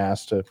in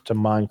mass to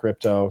mine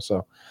crypto.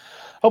 So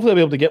hopefully I'll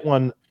be able to get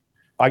one.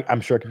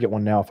 I'm sure I could get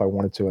one now if I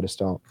wanted to. I just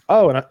don't.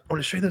 Oh, and I want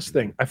to show you this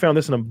thing. I found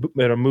this in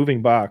a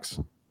moving box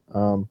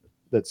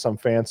that some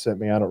fan sent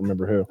me. I don't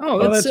remember who. Oh,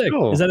 that's sick.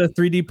 Cool. Is that a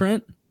 3D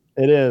print?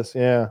 It is,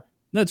 yeah.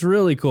 That's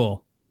really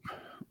cool.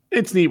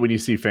 It's neat when you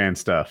see fan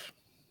stuff.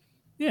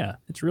 Yeah,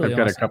 it's really I've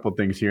got awesome. a couple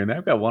things here and there.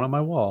 I've got one on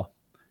my wall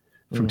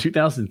from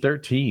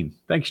 2013.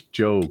 Thanks,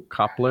 Joe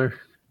Koppler.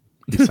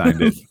 He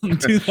signed it. From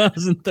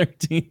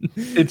 2013.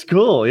 It's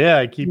cool.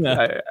 Yeah,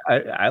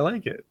 I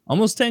like it.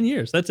 Almost 10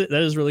 years. That's it.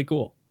 That is really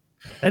cool.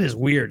 That is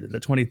weird. The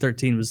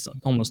 2013 was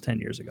almost 10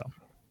 years ago.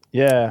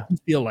 Yeah. I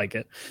feel like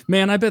it.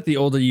 Man, I bet the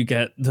older you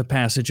get, the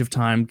passage of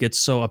time gets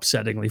so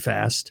upsettingly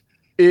fast.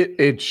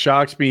 It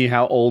shocks me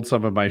how old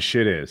some of my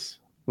shit is.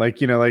 I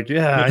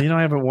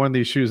haven't worn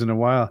these shoes in a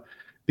while.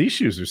 These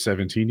shoes are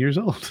 17 years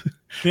old.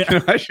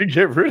 Yeah. I should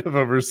get rid of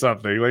them or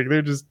something. Like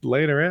they're just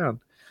laying around.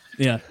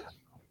 Yeah.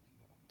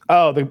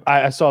 Oh,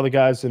 I saw the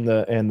guys in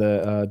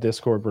the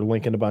Discord were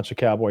linking a bunch of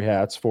cowboy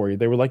hats for you.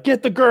 They were like,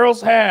 "Get the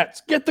girls'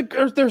 hats. Get the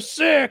girls. They're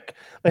sick."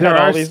 They had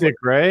all these sick,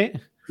 right?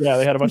 Yeah,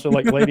 they had a bunch of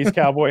ladies'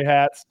 cowboy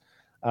hats.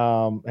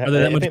 Are they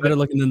that much better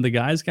looking than the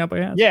guys'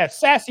 cowboy hats? Yeah,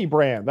 Sassy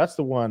brand. That's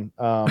the one.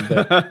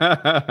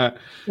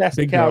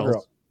 Sassy Big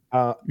cowgirl.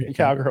 girls.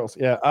 Cowgirls.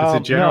 Yeah. Is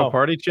it general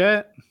party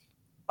chat?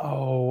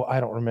 Oh,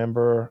 I don't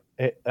remember.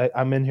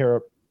 I'm in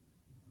here.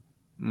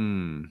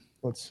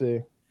 Let's see.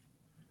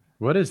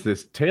 What is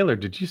this? Taylor,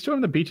 did you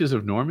storm the beaches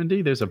of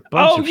Normandy? There's a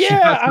bunch of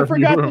I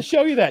forgot to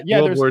show you that.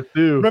 Yeah, World War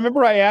II.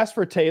 Remember I asked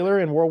for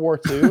Taylor in World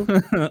War II?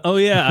 Oh,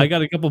 yeah. I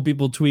got a couple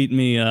people tweet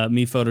me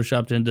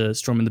photoshopped into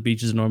storming the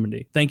beaches of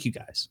Normandy. Thank you,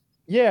 guys.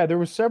 Yeah, there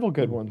were several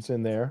good ones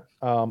in there.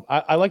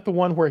 I like the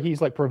one where he's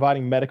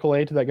providing medical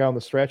aid to that guy on the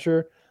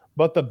stretcher.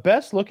 But the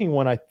best looking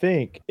one, I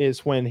think,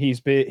 is when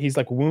he's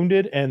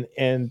wounded and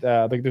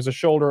there's a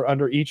shoulder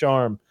under each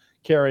arm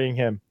carrying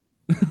him.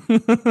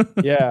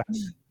 Yeah.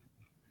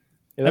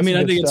 I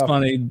think it's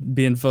funny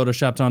being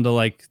photoshopped onto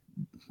oh,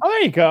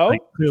 there you go.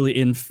 Clearly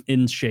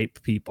in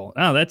shape people.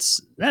 Oh,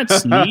 that's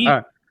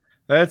neat.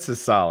 That's a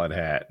solid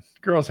hat.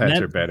 Girls' hats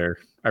are better.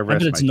 I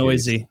bet it's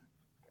noisy.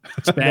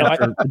 It's bad.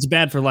 It's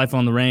bad for life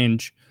on the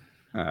range.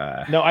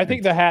 No, I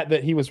think the hat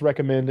that he was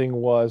recommending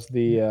was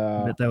the.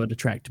 I bet that would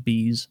attract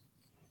bees.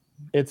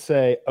 It's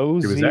a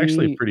OZ. It was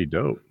actually pretty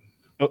dope.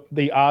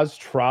 The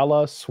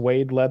Ostrala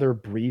suede leather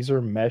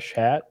breezer mesh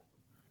hat.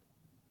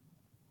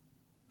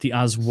 The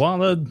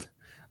Oswald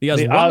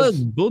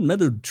gold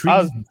metal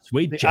tree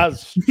suede jacket.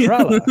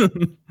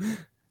 Ostrala.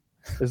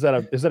 Is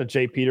that a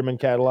J. Peterman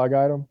catalog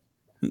item?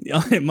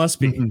 It must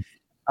be.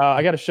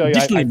 I got to show you.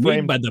 Additionally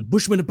made by the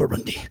Bushmen of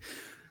Burundi.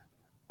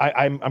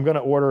 I'm going to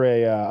order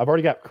I've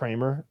already got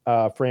Kramer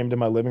framed in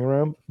my living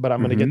room, but I'm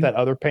going to get that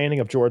other painting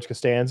of George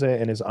Costanza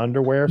in his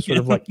underwear, sort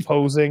of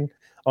posing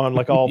on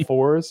all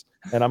fours,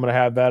 and I'm going to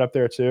have that up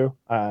there too.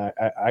 I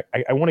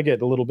want to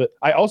get a little bit.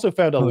 I also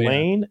found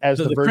Elaine as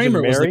the Virgin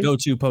Kramer Mary. was the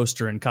go-to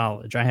poster in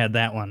college. I had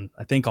that one,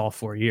 I think, all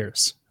 4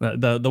 years.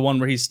 The one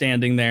where he's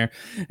standing there,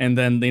 and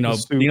then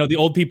the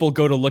old people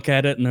go to look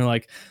at it, and they're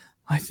like,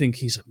 "I think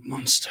he's a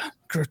monster,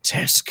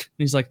 grotesque." And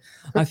he's like,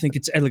 "I think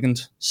it's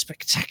elegant,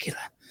 spectacular."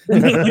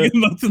 And they're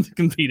both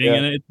competing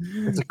in it.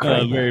 It's a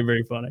Kramer. Very,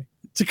 very funny.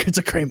 It's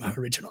a Kramer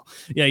original.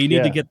 Yeah, you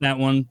need to get that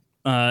one.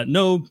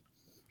 No,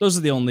 those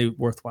are the only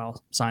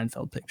worthwhile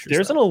Seinfeld pictures.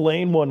 There's an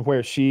Elaine one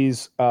where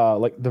she's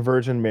the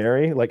Virgin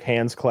Mary,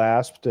 hands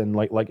clasped and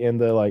in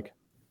the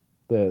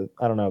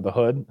the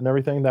hood and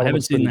everything. That I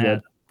haven't seen that.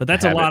 Good. But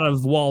that's a lot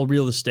of wall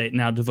real estate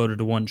now devoted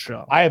to one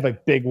show. I have a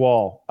big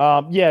wall.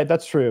 Yeah,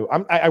 that's true.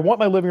 I want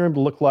my living room to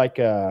look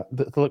to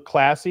look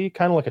classy,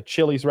 kind of like a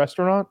Chili's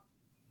restaurant.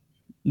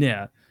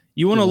 Yeah.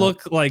 You want to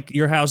look like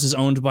your house is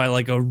owned by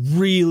a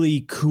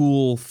really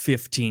cool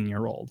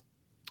 15-year-old.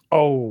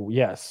 Oh,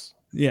 yes.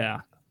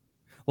 Yeah.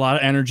 A lot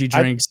of energy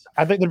drinks.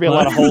 I think there'd be a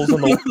lot of holes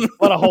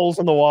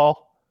in the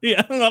wall.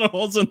 Yeah, a lot of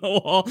holes in the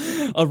wall.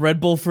 A Red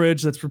Bull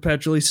fridge that's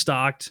perpetually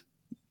stocked.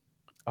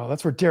 Oh,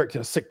 that's where Derek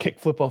did a sick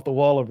kickflip off the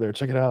wall over there.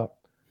 Check it out.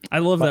 I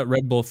love that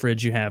Red Bull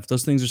fridge you have.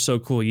 Those things are so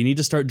cool. You need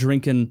to start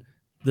drinking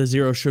the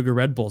zero sugar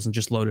Red Bulls and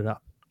just load it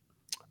up.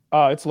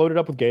 It's loaded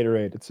up with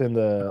Gatorade. It's in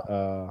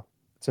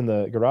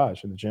the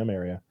garage in the gym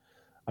area.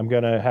 I'm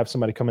gonna have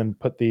somebody come and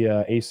put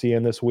the AC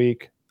in this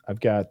week. I've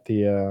got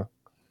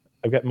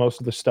most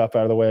of the stuff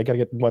out of the way. I got to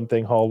get one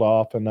thing hauled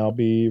off, and I'll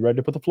be ready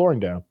to put the flooring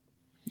down.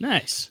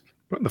 Nice.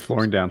 Putting the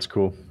flooring down's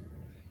cool.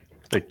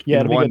 It'll be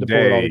good to pull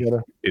it all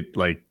together.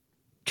 It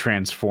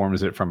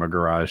transforms it from a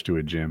garage to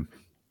a gym.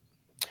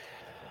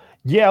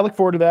 Yeah, I look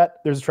forward to that.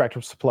 There's a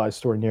Tractor Supply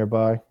store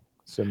nearby,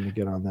 so I'm gonna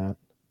get on that.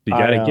 You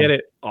got to get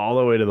it all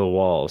the way to the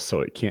walls so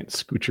it can't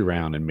scooch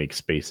around and make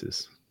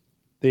spaces.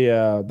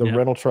 The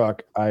rental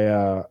truck,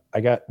 I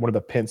got one of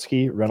the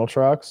Penske rental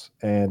trucks,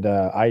 and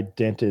I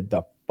dented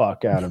the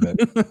fuck out of it.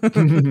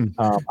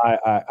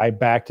 I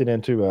backed it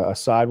into a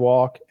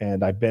sidewalk,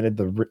 and I bent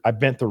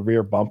the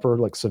rear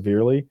bumper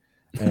severely,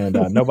 and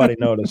nobody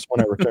noticed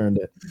when I returned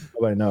it.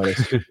 Nobody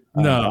noticed.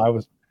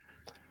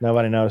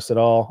 Nobody noticed at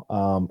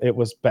all. It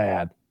was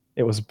bad.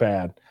 It was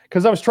bad.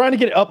 Because I was trying to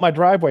get it up my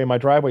driveway, and my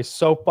driveway's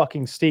so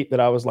fucking steep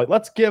that I was like,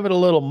 let's give it a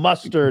little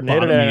mustard and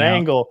hit it at an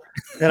angle.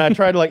 And I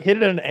tried to hit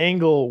it at an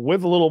angle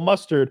with a little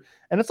mustard,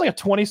 and it's like a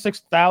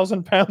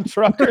 26,000 pound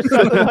truck or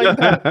something like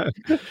that.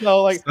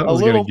 So a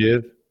little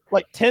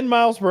like 10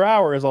 miles per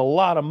hour is a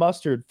lot of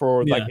mustard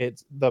for like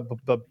it's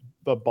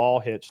the ball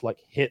hitch like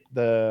hit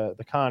the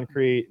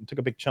concrete and took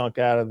a big chunk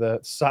out of the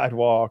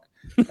sidewalk.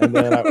 And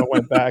then I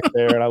went back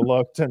there and I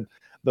looked, and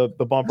the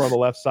bumper on the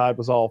left side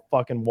was all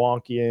fucking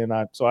wonky, and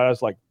I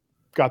just like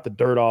got the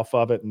dirt off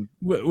of it. And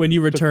when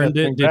you returned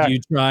it, did you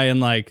try and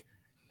like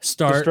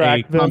start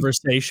a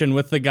conversation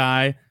with the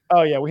guy?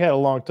 Oh yeah, we had a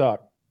long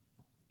talk.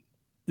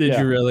 Did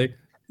you really?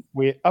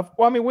 We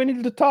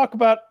needed to talk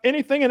about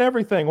anything and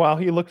everything while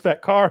he looked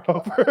that car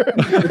over.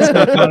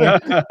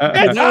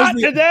 It's hot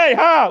today,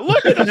 huh?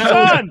 Look at the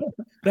sun.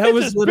 That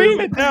was literally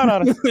beaming down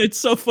on us. It's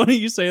so funny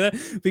you say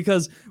that,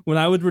 because when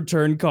I would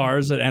return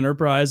cars at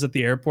Enterprise at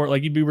the airport,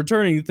 like you'd be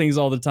returning things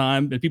all the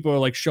time, and people are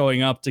like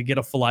showing up to get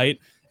a flight,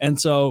 and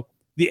so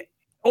the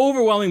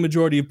overwhelming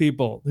majority of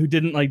people who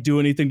didn't like do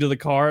anything to the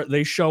car,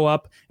 they show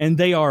up and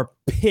they are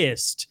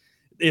pissed.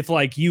 If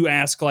like you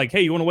ask like, hey,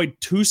 you want to wait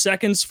 2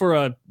 seconds for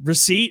a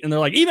receipt? And they're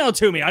like, email it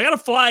to me. I got a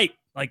flight.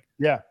 Like,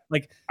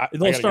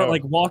 they'll start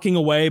like walking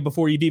away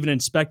before you've even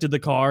inspected the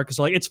car. Cause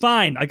like, it's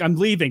fine. Like I'm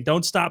leaving.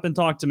 Don't stop and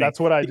talk to me.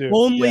 That's what I do.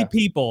 Only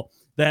people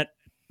that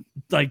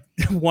like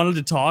wanted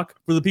to talk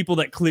were the people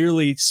that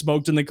clearly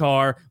smoked in the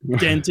car,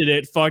 dented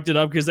it, fucked it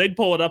up, because they'd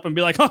pull it up and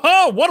be like,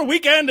 oh, what a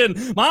weekend in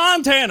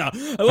Montana.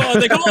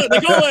 They call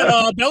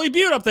it Belly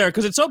Butte up there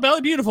because it's so belly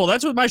beautiful.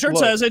 That's what my shirt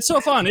says. It's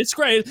so fun. It's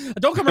great.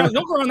 Don't go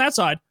around that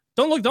side.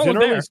 Don't look there.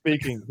 Generally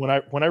speaking, when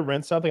I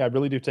rent something, I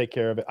really do take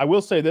care of it. I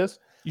will say this.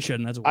 You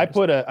shouldn't. That's I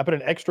put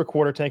an extra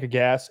quarter tank of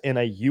gas in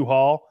a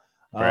U-Haul.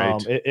 Right.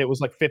 It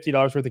was like $50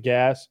 worth of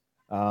gas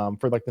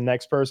for like the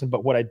next person.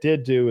 But what I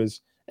did do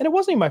is, and it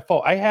wasn't even my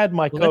fault, I had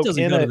my Coke that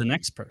doesn't go to the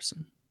next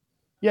person.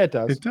 Yeah, it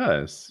does. It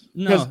does.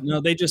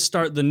 No, they just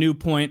start the new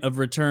point of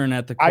return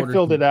at the quarter. I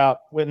filled it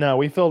out.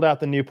 We filled out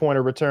the new point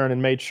of return and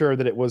made sure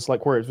that it was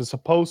like where it was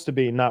supposed to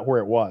be, not where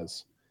it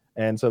was.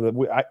 And so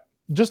that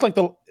just like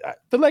the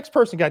next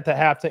person got the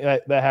half tank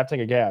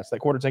of gas, that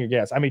quarter tank of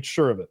gas. I made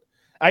sure of it.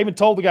 I even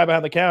told the guy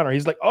behind the counter.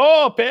 He's like,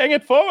 "Oh, paying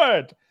it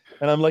forward,"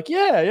 and I'm like,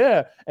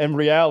 "Yeah." And in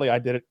reality, I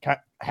did it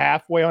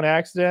halfway on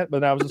accident,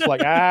 but I was just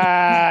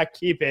like,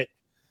 keep it.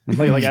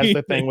 Like as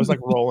the thing was like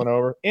rolling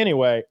over.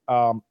 Anyway,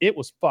 it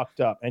was fucked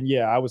up, and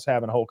I was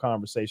having a whole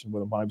conversation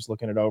with him when I was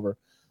looking it over.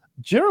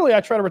 Generally, I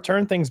try to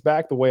return things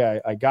back the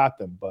way I got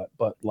them, but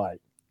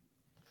like,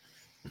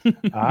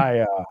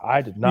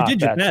 I did not. You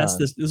did your best.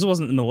 This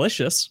wasn't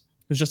malicious.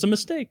 It was just a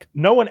mistake.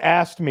 No one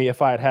asked me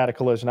if I had a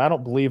collision. I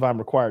don't believe I'm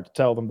required to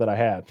tell them that I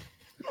had.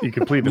 You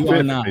complete the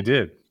fifth. They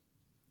did.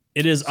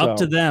 It is up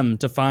to them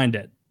to find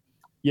it.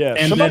 Yeah,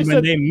 and then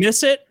when they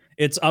miss it,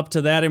 it's up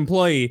to that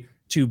employee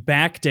to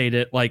backdate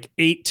it like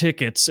 8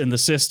 tickets in the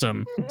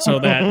system, so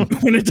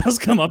that when it does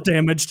come up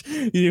damaged,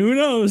 who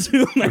knows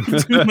who might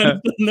have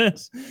done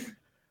this.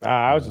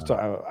 I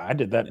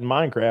did that in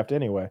Minecraft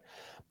anyway.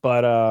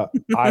 But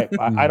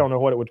I don't know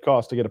what it would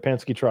cost to get a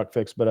Penske truck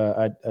fixed, but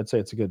I'd say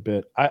it's a good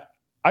bit.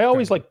 I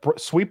always like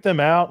sweep them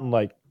out, and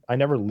like I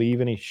never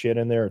leave any shit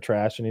in there or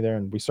trash in there,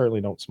 and we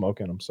certainly don't smoke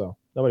in them, so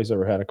nobody's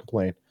ever had a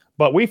complaint.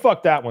 But we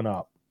fucked that one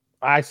up.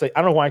 I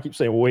don't know why I keep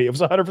saying we. It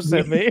was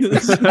 100% me.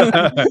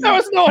 There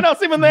was no one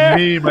else even there.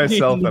 Me,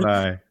 myself, and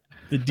I.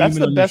 That's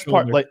the best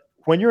part. Like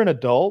when you're an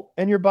adult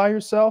and you're by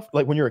yourself,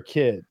 like when you're a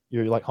kid,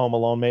 you're like home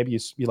alone. Maybe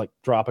you like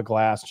drop a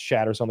glass,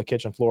 shatters on the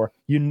kitchen floor.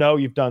 You know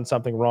you've done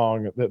something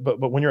wrong. But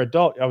when you're an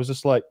adult, I was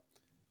just like,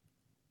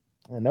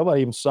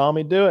 nobody even saw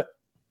me do it.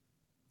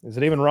 Is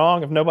it even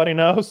wrong if nobody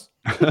knows?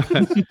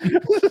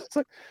 It's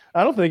like,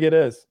 I don't think it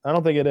is. I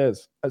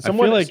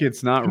feel like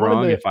it's not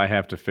wrong if I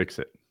have to fix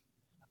it.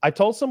 I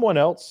told someone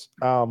else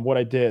what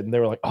I did, and they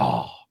were like,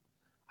 "Oh,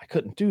 I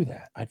couldn't do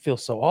that. I'd feel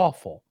so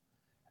awful."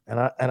 And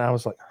I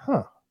was like,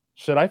 "Huh?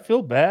 Should I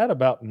feel bad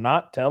about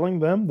not telling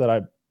them that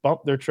I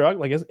bumped their truck?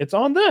 Like it's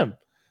on them."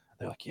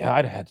 They're like, "Yeah,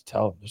 I'd have had to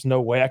tell them. There's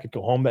no way I could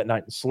go home that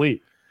night and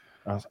sleep."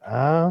 I was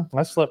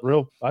like,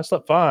 I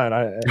slept fine.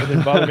 It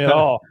didn't bother me at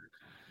all.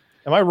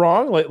 Am I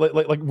wrong?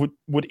 Like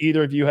would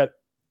either of you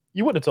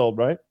you wouldn't have told,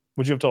 right?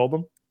 Would you have told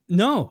them?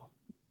 No.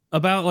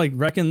 About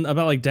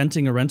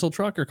denting a rental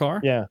truck or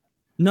car? Yeah.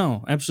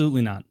 No,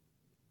 absolutely not.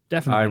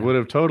 Definitely. I would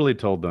have totally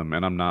told them,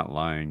 and I'm not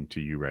lying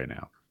to you right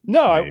now.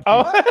 No, wait.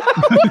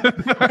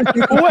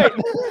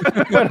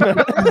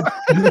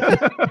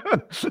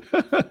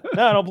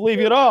 No, I don't believe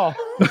you at all.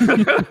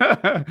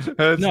 That's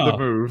the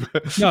move.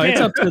 No, it's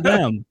up to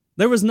them.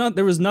 There was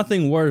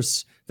nothing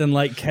worse than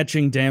like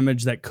catching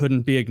damage that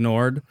couldn't be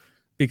ignored,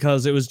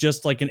 because it was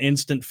just like an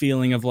instant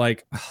feeling of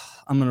like,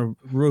 I'm gonna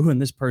ruin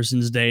this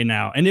person's day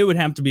now, and it would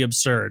have to be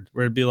absurd,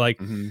 where it'd be like,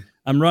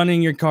 I'm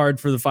running your card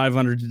for the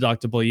 $500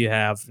 deductible you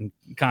have, and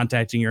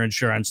contacting your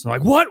insurance. And they're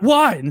like, what?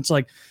 Why? And it's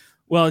like,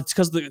 well, it's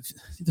because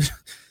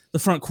the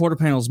front quarter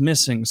panel is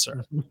missing,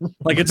 sir.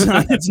 Like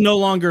it's no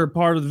longer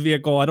part of the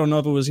vehicle. I don't know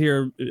if it was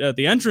here at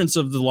the entrance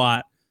of the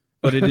lot,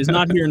 but it is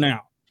not here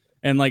now.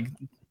 And like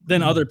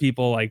then other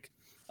people like,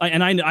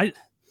 I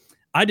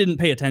I didn't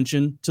pay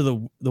attention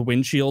to the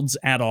windshields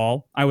at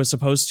all. I was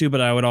supposed to,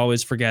 but I would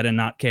always forget and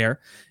not care.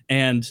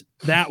 And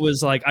that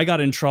was like, I got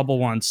in trouble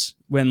once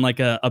when like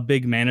a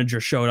big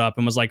manager showed up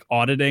and was like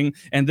auditing.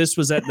 And this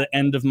was at the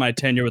end of my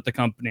tenure with the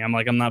company. I'm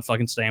like, I'm not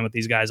fucking staying with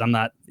these guys.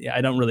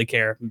 I don't really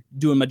care. I'm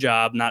doing my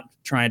job, not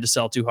trying to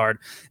sell too hard.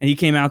 And he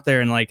came out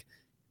there and like,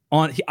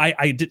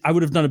 I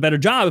would have done a better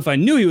job if I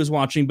knew he was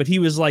watching, but he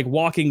was like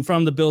walking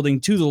from the building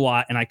to the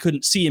lot and I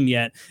couldn't see him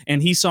yet. And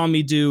he saw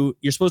me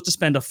you're supposed to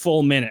spend a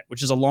full minute,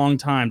 which is a long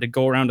time to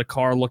go around a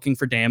car looking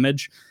for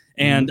damage.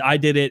 And I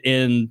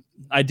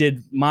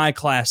did my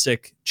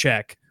classic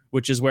check,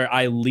 which is where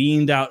I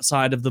leaned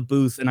outside of the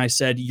booth and I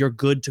said, "You're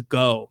good to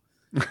go."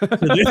 to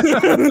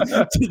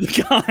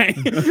the guy,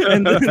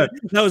 and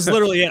that was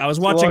literally it. I was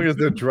watching. As long as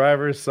the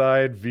driver's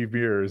side view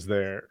mirror is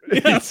there,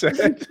 yeah.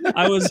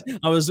 I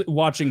was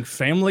watching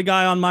Family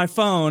Guy on my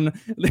phone,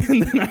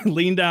 and then I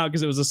leaned out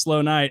because it was a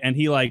slow night, and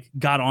he like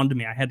got onto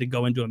me. I had to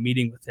go into a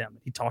meeting with him.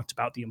 He talked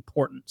about the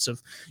importance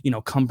of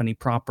company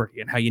property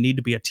and how you need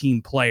to be a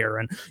team player,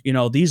 and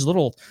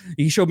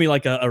he showed me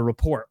like a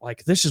report,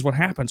 like this is what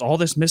happens, all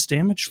this missed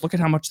damage. Look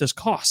at how much this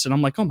costs, and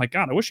I'm like, oh my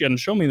god, I wish you hadn't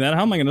shown me that.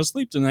 How am I going to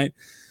sleep tonight?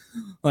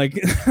 Like,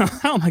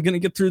 how am I going to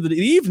get through the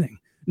evening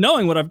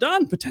knowing what I've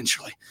done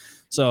potentially?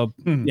 So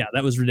yeah,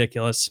 that was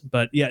ridiculous.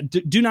 But yeah,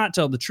 do not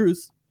tell the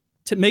truth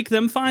to make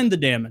them find the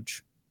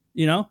damage.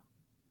 Make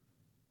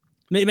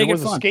there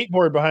was it fun. A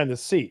skateboard behind the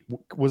seat.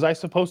 Was I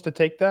supposed to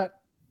take that?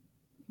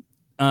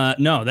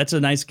 No, that's a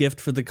nice gift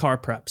for the car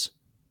preps.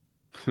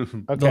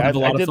 Okay, I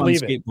did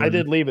leave it. I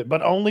did leave it,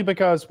 but only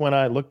because when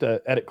I looked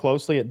at it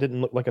closely, it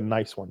didn't look like a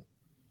nice one.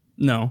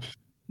 No.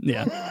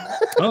 Yeah.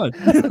 Oh. I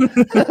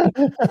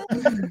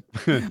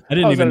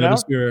didn't even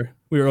notice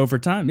we were over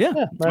time. Yeah.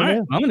 All right.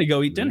 I'm going to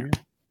go eat dinner.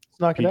 Let's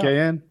knock it out.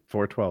 PKN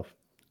 412.